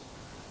sins.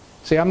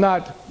 See,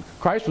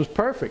 Christ was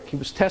perfect. He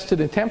was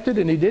tested and tempted,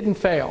 and he didn't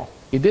fail.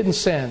 He didn't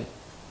sin.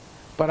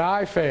 But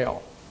I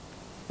fail.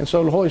 And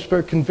so the Holy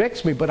Spirit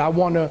convicts me, but I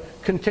want to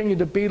continue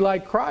to be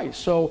like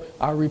Christ. So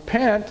I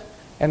repent.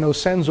 And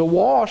those sins are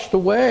washed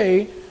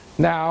away.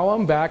 Now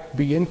I'm back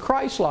being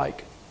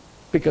Christ-like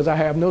because I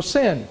have no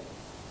sin.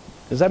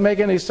 Does that make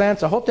any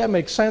sense? I hope that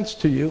makes sense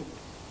to you.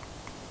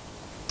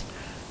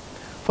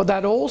 For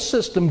that old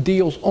system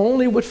deals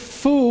only with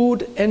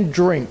food and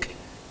drink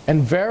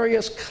and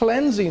various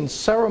cleansing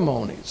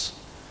ceremonies.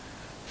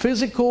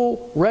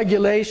 Physical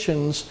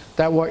regulations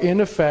that were in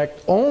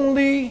effect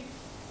only,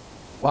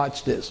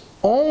 watch this,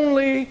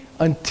 only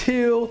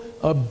until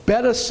a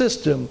better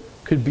system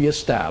could be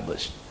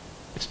established.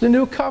 It's the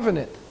new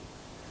covenant.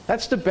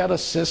 That's the better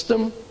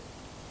system.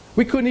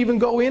 We couldn't even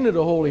go into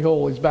the Holy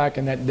Holies back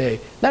in that day.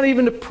 Not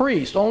even the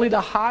priest. Only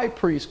the high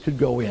priest could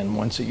go in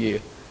once a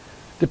year.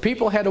 The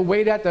people had to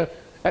wait at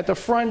the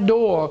front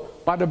door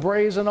by the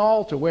brazen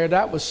altar where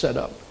that was set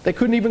up. They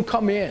couldn't even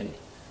come in.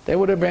 They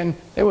would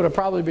have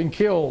probably been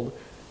killed,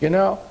 you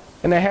know.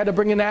 And they had to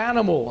bring an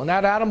animal, and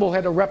that animal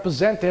had to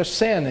represent their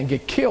sin and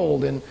get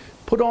killed and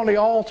put on the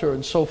altar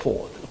and so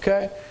forth.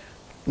 Okay?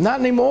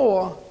 Not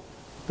anymore.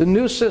 The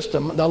new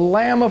system, the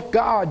Lamb of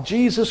God,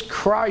 Jesus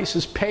Christ,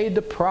 has paid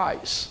the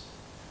price.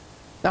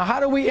 Now, how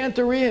do we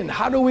enter in?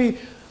 How do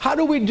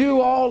we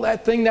do all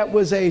that thing that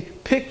was a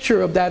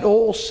picture of that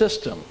old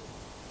system?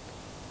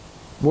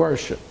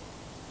 Worship.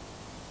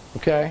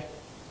 Okay?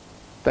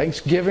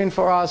 Thanksgiving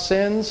for our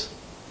sins,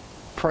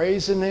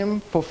 praising Him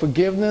for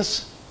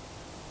forgiveness,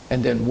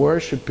 and then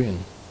worshiping.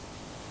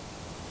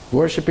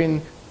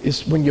 Worshiping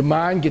is when your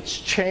mind gets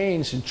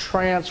changed and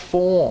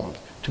transformed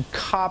to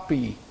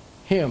copy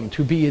Him,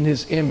 to be in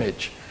His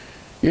image.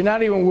 You're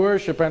not even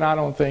worshiping, I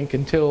don't think,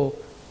 until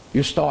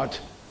you start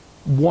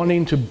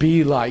wanting to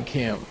be like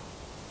Him.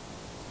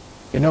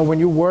 You know, when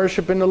you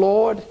worship in the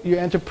Lord, you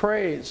enter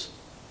praise.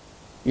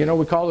 You know,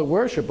 we call it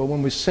worship, but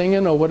when we're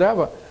singing or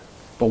whatever.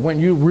 But when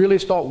you really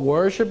start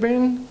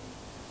worshiping,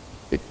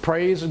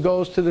 praise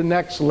goes to the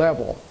next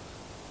level.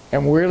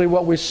 And really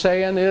what we're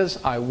saying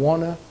is, I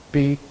want to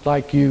be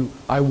like you.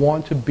 I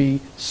want to be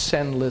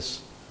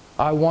sinless.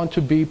 I want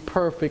to be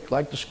perfect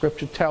like the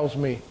Scripture tells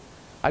me.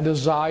 I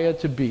desire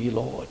to be,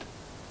 Lord.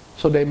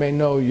 So they may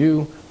know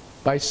you.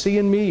 By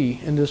seeing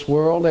me in this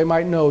world, they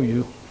might know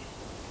you.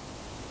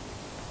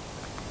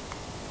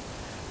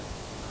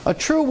 A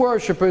true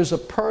worshiper is a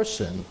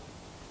person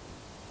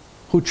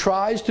who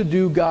tries to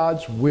do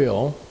God's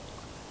will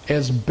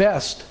as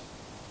best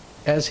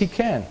as he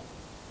can.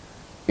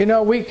 You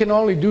know, we can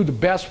only do the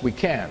best we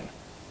can.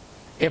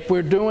 If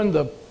we're doing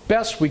the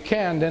best we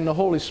can, then the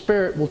Holy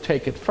Spirit will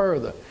take it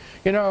further.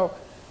 You know,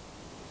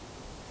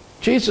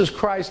 Jesus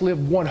Christ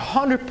lived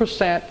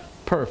 100%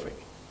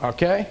 perfect,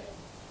 okay?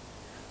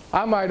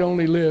 I might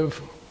only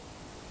live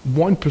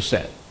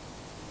 1%.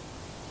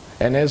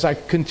 And as I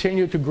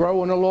continue to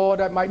grow in the Lord,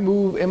 it might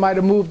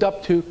have moved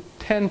up to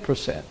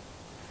 10%.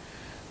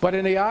 But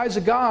in the eyes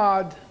of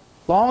God,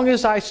 long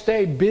as I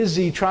stay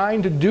busy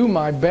trying to do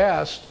my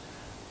best,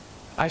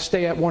 I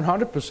stay at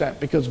 100%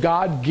 because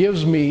God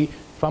gives me,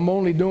 if I'm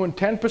only doing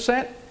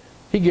 10%,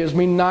 He gives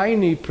me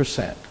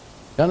 90%.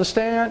 You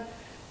understand?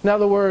 In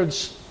other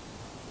words,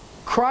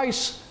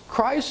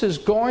 Christ is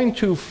going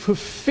to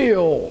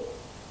fulfill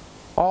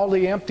all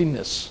the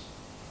emptiness,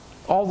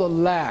 all the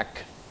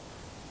lack,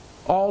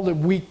 all the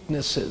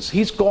weaknesses.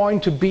 He's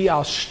going to be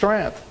our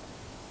strength.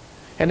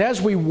 And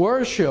as we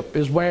worship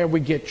is where we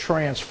get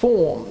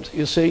transformed,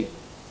 you see.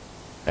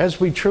 As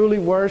we truly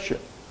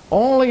worship.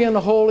 Only in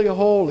the Holy of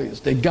Holies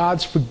did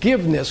God's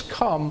forgiveness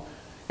come,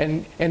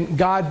 and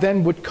God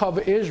then would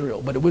cover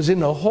Israel. But it was in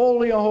the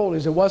Holy of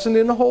Holies. It wasn't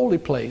in the holy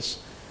place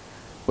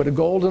where the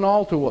golden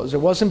altar was.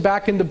 It wasn't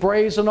back in the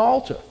brazen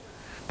altar.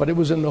 But it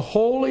was in the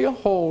Holy of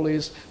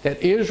Holies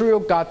that Israel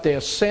got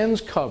their sins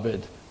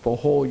covered for a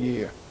whole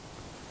year.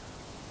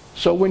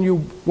 So when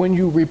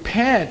you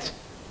repent,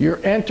 you're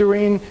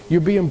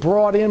being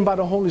brought in by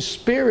the Holy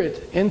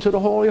Spirit into the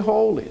Holy of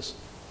Holies,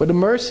 where the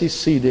mercy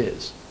seat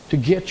is, to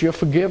get your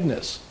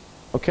forgiveness.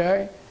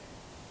 Okay?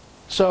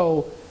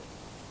 So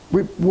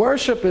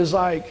worship is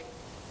like,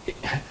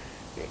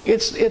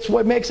 it's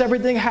what makes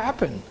everything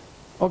happen.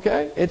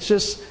 Okay? It's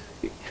just,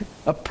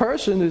 a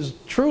person is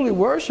truly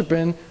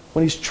worshiping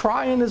when he's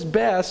trying his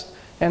best,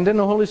 and then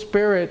the Holy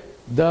Spirit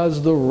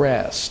does the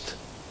rest.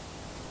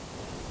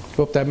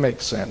 Hope that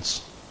makes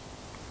sense.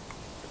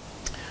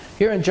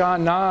 Here in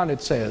John 9 it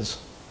says,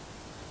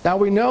 "Now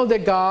we know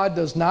that God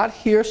does not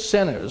hear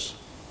sinners,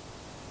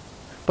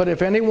 but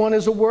if anyone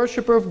is a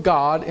worshiper of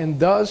God and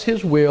does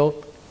his will,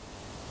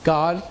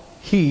 God,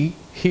 he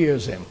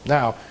hears him."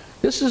 Now,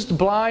 this is the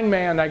blind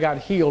man that got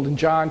healed in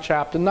John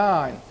chapter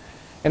 9.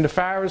 And the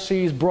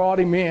Pharisees brought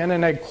him in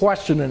and they're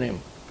questioning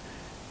him.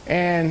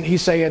 And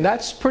he's saying,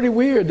 that's pretty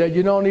weird that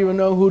you don't even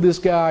know who this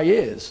guy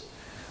is.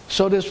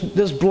 So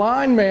this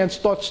blind man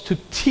starts to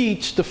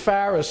teach the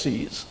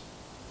Pharisees.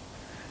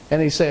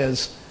 And he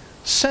says,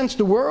 "Since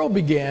the world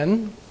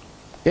began,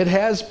 it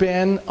has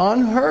been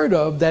unheard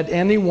of that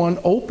anyone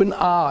opened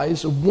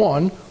eyes of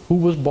one who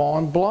was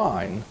born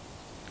blind.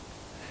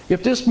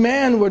 If this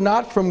man were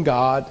not from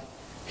God,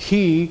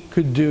 he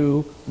could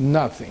do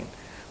nothing."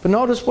 But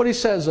notice what he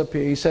says up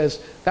here. He says,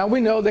 now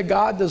we know that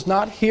God does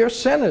not hear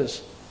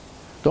sinners.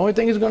 The only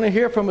thing he's going to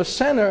hear from a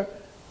sinner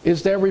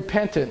is their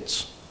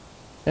repentance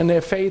and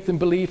their faith and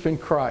belief in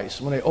Christ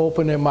when they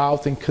open their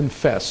mouth and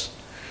confess.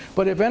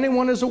 But if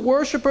anyone is a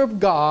worshiper of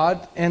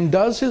God and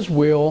does his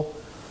will,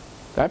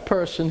 that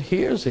person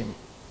hears him.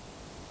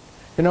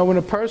 You know, when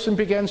a person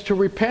begins to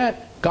repent,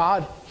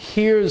 God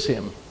hears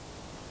him.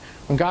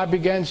 When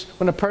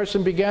a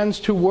person begins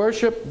to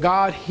worship,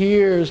 God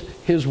hears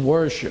his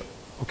worship.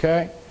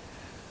 Okay?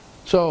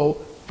 So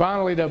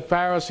finally the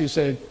Pharisees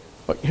said,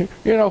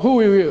 you know, who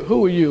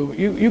are you?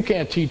 You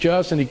can't teach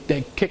us. And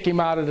they kick him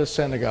out of the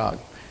synagogue.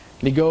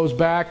 And he goes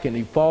back and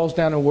he falls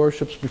down and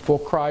worships before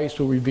Christ,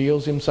 who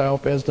reveals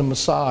himself as the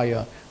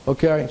Messiah.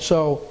 Okay?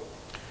 So,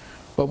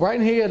 but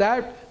right here,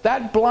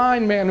 that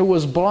blind man who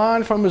was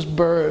blind from his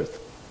birth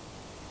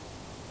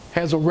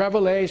has a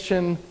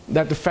revelation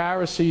that the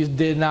Pharisees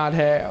did not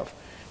have.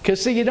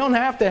 Because see, you don't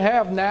have to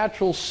have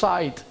natural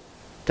sight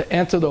to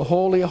enter the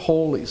Holy of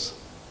Holies.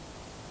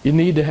 You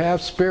need to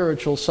have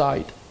spiritual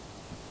sight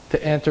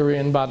to enter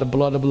in by the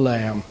blood of the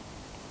Lamb.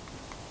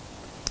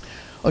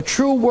 A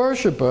true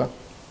worshiper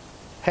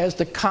has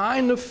the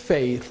kind of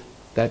faith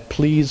that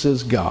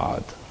pleases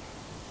God.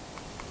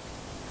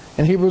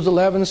 In Hebrews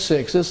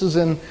 11:6, this is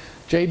in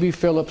J.B.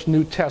 Phillips'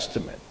 New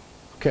Testament.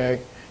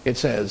 Okay, it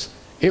says,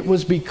 "It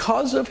was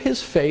because of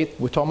his faith,"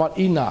 we're talking about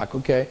Enoch,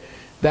 okay,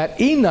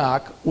 "that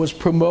Enoch was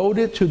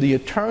promoted to the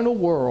eternal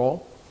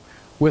world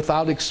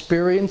without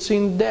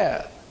experiencing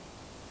death.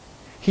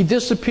 He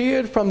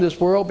disappeared from this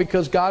world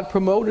because God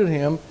promoted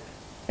him,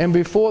 and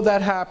before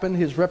that happened,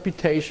 his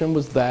reputation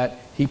was that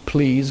he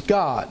pleased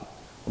God."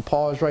 I'll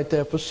pause right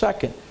there for a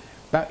second.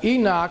 Now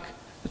Enoch,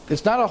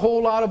 it's not a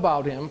whole lot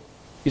about him.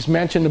 He's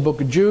mentioned in the book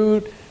of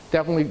Jude,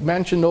 definitely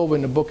mentioned over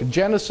in the book of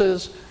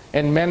Genesis,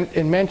 and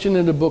mentioned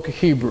in the book of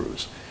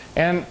Hebrews.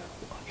 And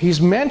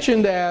he's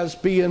mentioned as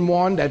being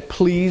one that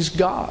pleased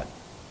God.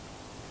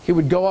 He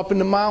would go up in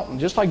the mountain,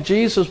 just like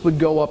Jesus would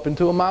go up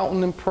into a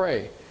mountain and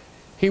pray.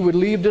 He would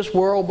leave this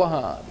world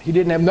behind. He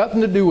didn't have nothing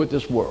to do with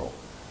this world.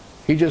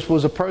 He just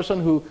was a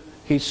person who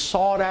he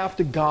sought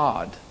after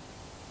God.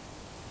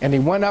 And he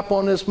went up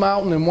on this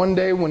mountain, and one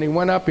day when he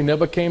went up, he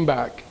never came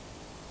back.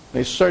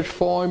 They searched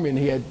for him, and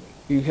he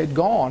had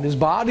gone. His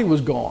body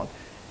was gone.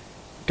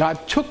 God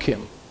took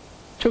him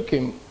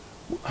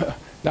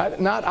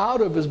not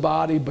out of his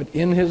body, but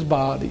in his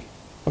body.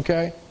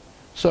 Okay?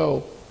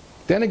 So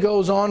then it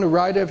goes on, the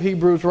writer of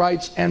Hebrews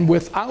writes, "And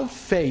without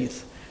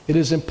faith it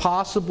is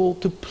impossible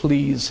to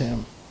please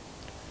him."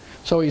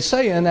 So he's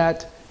saying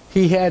that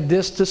he had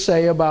this to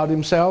say about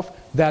himself,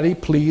 that he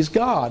pleased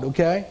God.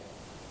 Okay?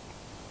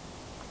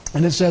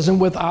 And it says, and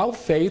without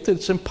faith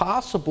it's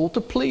impossible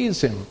to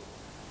please him.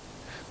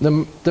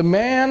 The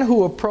man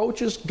who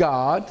approaches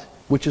God,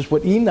 which is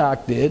what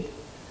Enoch did,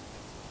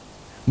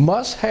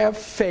 must have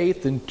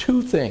faith in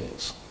two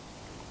things.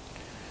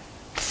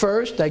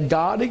 First, that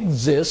God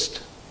exists,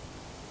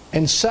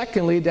 and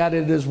secondly, that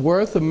it is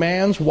worth a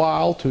man's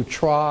while to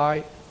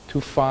try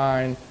to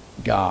find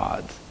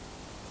God.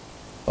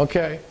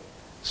 Okay?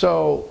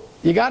 So,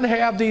 you got to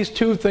have these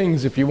two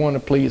things if you want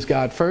to please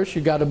God. First,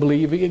 you got to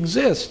believe he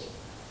exists.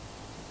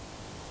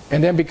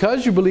 And then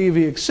because you believe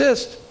he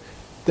exists,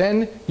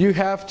 then you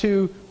have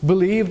to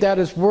believe that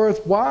it's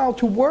worthwhile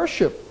to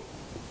worship.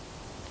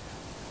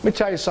 Let me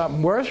tell you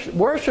something.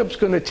 Worship's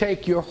going to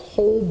take your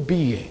whole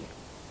being.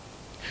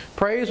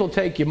 Praise will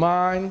take your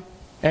mind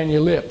and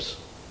your lips.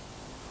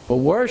 But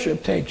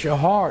worship takes your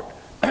heart.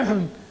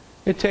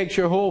 It takes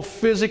your whole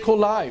physical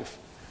life.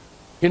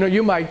 You know,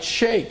 you might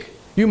shake.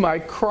 You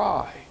might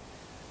cry.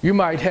 You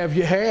might have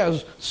your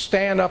hairs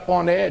stand up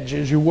on edge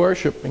as you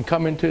worship and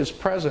come into His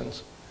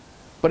presence.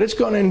 But it's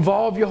going to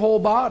involve your whole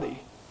body.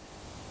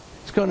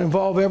 It's going to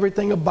involve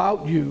everything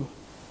about you.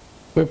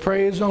 But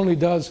praise only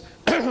does,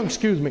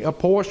 excuse me, a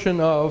portion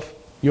of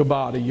your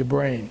body, your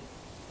brain.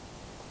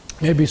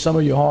 Maybe some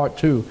of your heart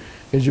too,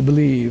 as you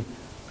believe.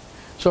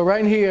 So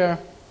right here,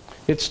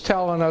 it's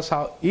telling us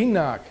how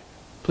Enoch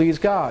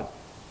pleased God.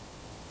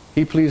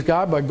 He pleased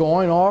God by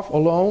going off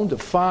alone to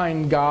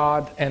find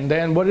God. And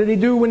then what did he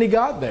do when he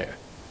got there?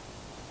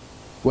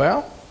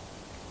 Well,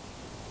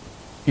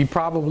 he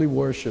probably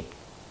worshiped,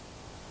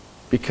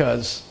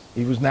 because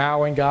he was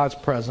now in God's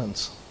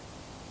presence.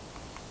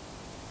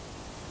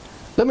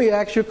 Let me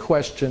ask you a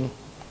question.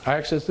 I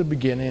asked at the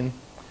beginning.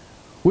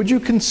 Would you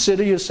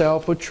consider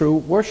yourself a true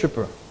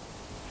worshiper?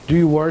 Do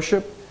you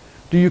worship?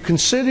 Do you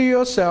consider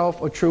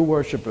yourself a true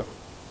worshiper?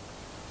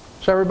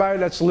 So everybody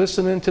that's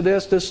listening to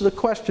this is a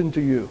question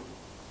to you.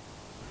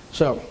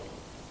 So,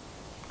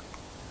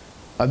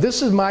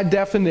 this is my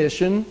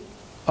definition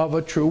of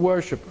a true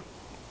worshiper.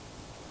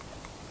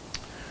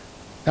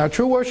 Now, a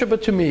true worshiper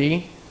to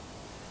me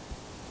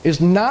is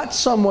not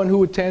someone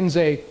who attends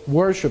a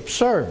worship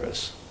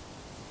service.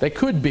 They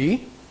could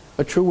be.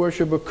 A true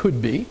worshiper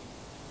could be.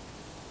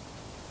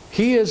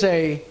 He is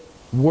a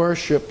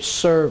worship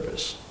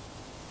service.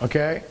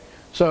 Okay?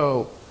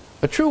 So,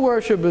 a true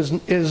worshiper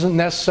isn't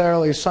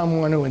necessarily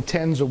someone who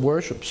attends a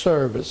worship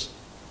service,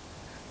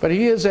 but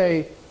he is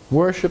a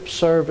worship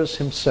service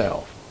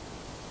himself.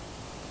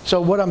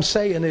 So what I'm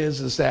saying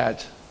is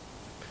that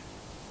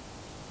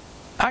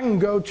I can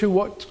go to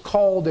what's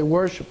called a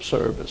worship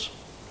service,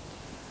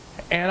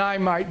 and I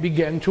might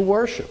begin to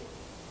worship.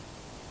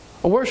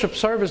 A worship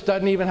service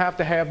doesn't even have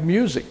to have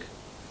music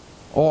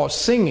or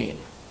singing.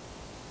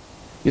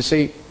 You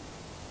see,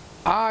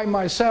 I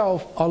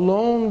myself,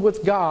 alone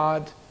with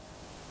God,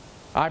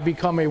 I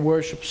become a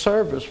worship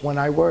service when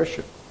I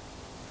worship.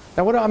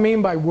 Now, what do I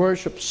mean by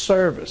worship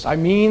service? I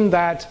mean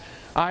that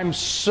I'm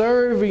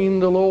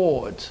serving the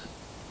Lord,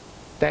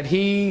 that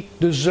He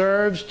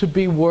deserves to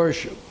be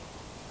worshipped.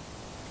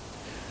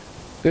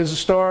 There's a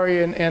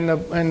story in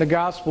the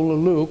Gospel of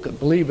Luke, I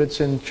believe it's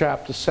in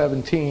chapter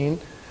 17,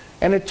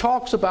 and it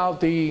talks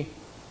about the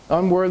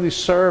unworthy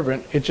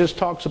servant. It just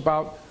talks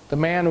about the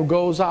man who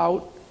goes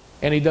out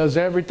and he does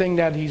everything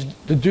that he's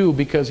to do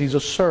because he's a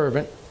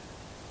servant.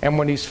 And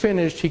when he's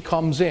finished, he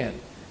comes in.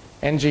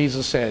 And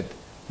Jesus said,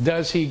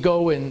 does he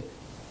go and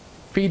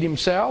feed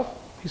himself?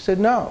 He said,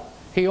 no.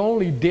 He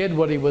only did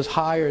what he was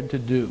hired to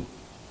do.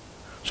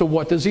 So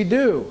what does he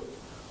do?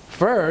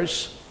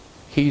 First,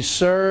 he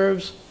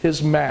serves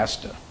his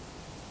master.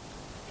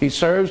 He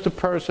serves the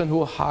person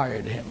who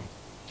hired him.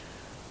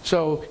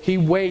 So he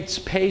waits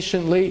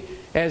patiently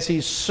as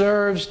he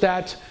serves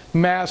that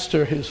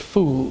master his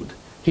food.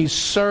 He's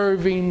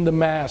serving the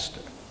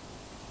master.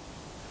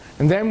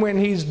 And then when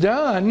he's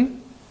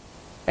done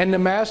and the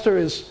master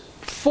is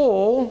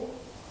full,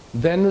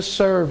 then the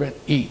servant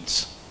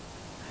eats.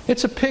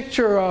 It's a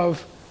picture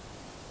of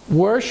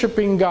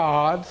worshiping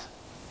God,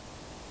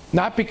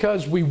 not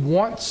because we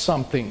want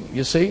something,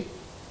 you see.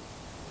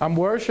 I'm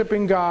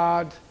worshiping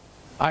God.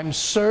 I'm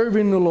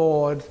serving the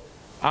Lord.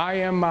 I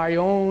am my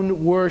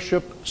own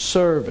worship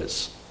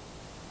service.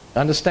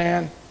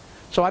 Understand?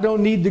 So I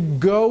don't need to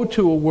go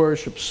to a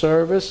worship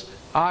service.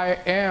 I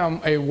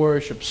am a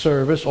worship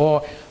service,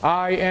 or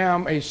I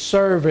am a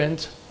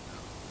servant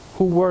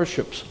who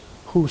worships,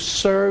 who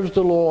serves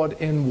the Lord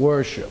in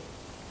worship.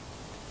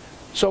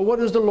 So what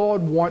does the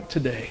Lord want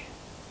today?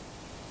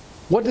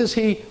 What does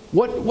He,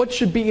 what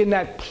should be in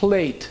that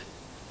plate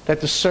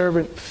that the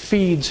servant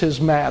feeds his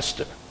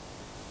master?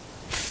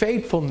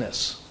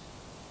 Faithfulness,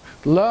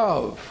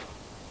 love,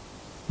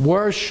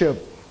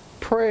 worship,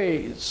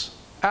 praise,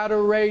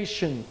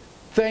 adoration,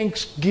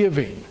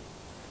 thanksgiving.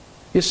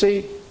 You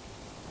see,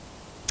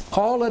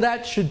 all of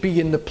that should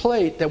be in the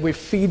plate that we're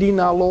feeding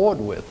our Lord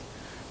with.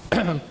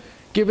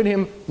 Giving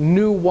Him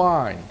new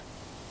wine.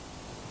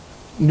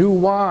 New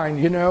wine,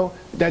 you know,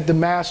 that the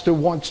Master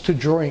wants to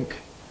drink.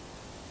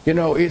 You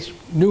know, it's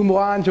new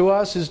wine to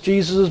us is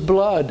Jesus'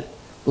 blood,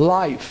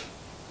 life.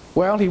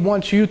 Well, He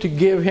wants you to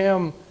give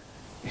Him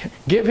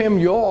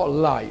your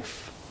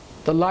life,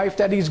 the life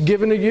that He's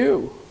given to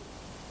you.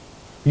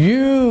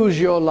 Use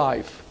your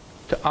life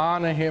to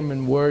honor Him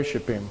and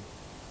worship Him.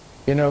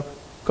 You know,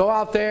 go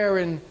out there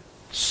and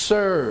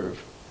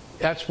serve.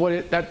 That's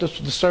what the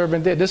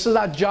servant did. This is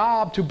our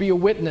job, to be a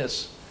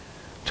witness,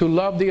 to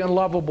love the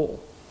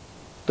unlovable,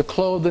 to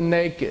clothe the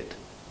naked,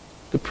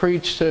 to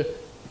preach the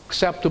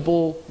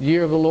acceptable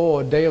year of the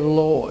Lord, day of the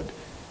Lord,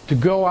 to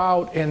go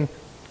out and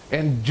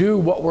do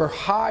what we're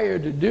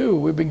hired to do.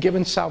 We've been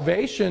given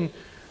salvation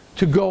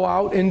to go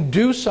out and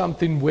do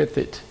something with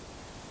it.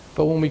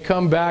 But when we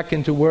come back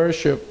into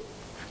worship,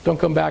 don't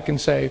come back and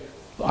say,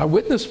 I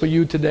witnessed for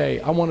you today.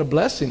 I want a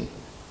blessing.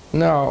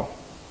 No.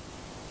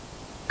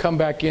 Come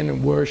back in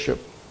and worship.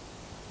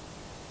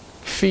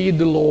 Feed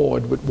the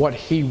Lord with what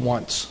He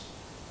wants.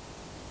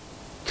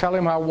 Tell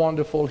Him how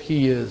wonderful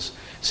He is.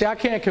 See, I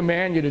can't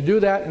command you to do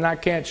that, and I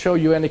can't show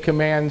you any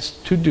commands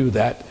to do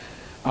that.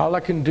 All I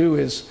can do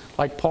is,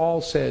 like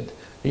Paul said,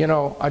 you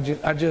know, I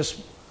just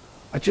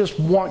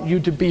want you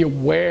to be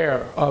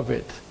aware of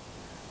it.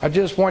 I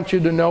just want you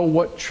to know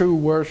what true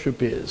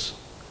worship is.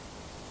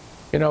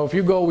 You know, if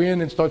you go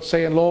in and start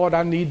saying, Lord,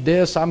 I need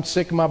this, I'm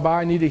sick in my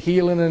body, I need a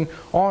healing, and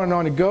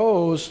on it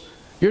goes,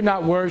 you're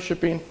not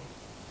worshiping.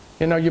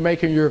 You know, you're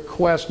making your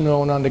request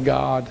known unto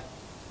God.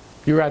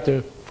 You're at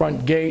the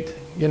front gate,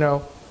 you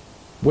know,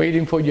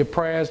 waiting for your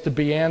prayers to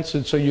be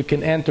answered so you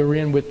can enter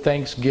in with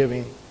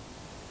thanksgiving.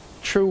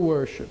 True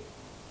worship.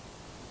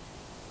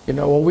 You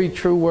know, are we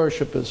true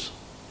worshipers?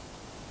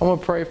 I'm going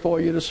to pray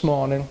for you this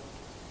morning.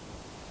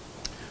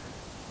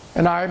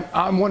 And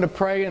I want to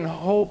pray and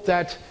hope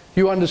that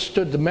you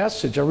understood the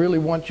message. I really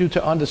want you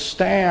to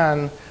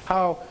understand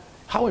how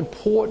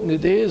important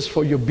it is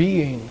for your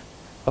being,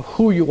 of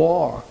who you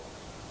are,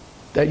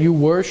 that you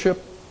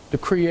worship the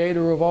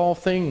Creator of all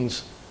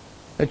things,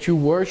 that you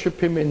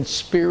worship Him in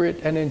spirit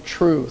and in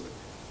truth,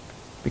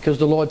 because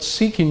the Lord's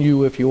seeking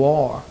you if you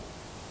are,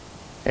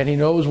 and He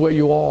knows where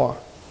you are,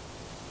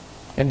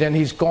 and then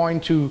He's going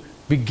to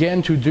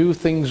begin to do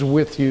things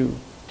with you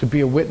to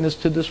be a witness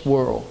to this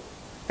world.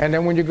 And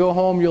then when you go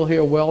home, you'll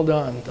hear, well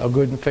done, a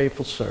good and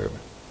faithful servant.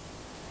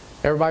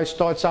 Everybody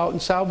starts out in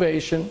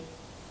salvation,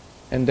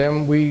 and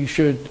then we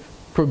should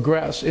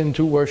progress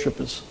into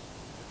worshipers.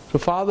 So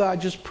Father, I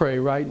just pray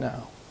right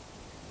now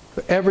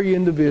for every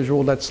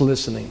individual that's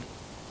listening.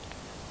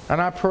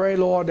 And I pray,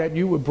 Lord, that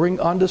you would bring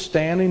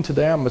understanding to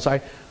them as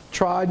I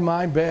tried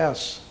my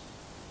best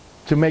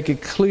to make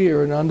it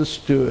clear and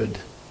understood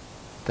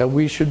that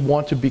we should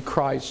want to be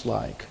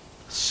Christ-like,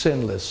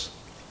 sinless,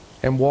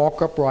 and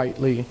walk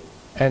uprightly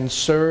and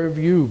serve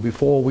you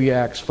before we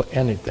ask for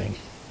anything.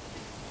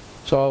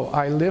 So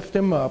I lift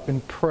them up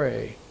and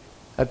pray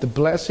that the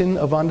blessing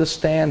of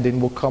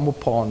understanding will come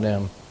upon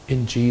them.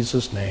 In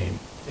Jesus' name,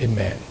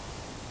 amen.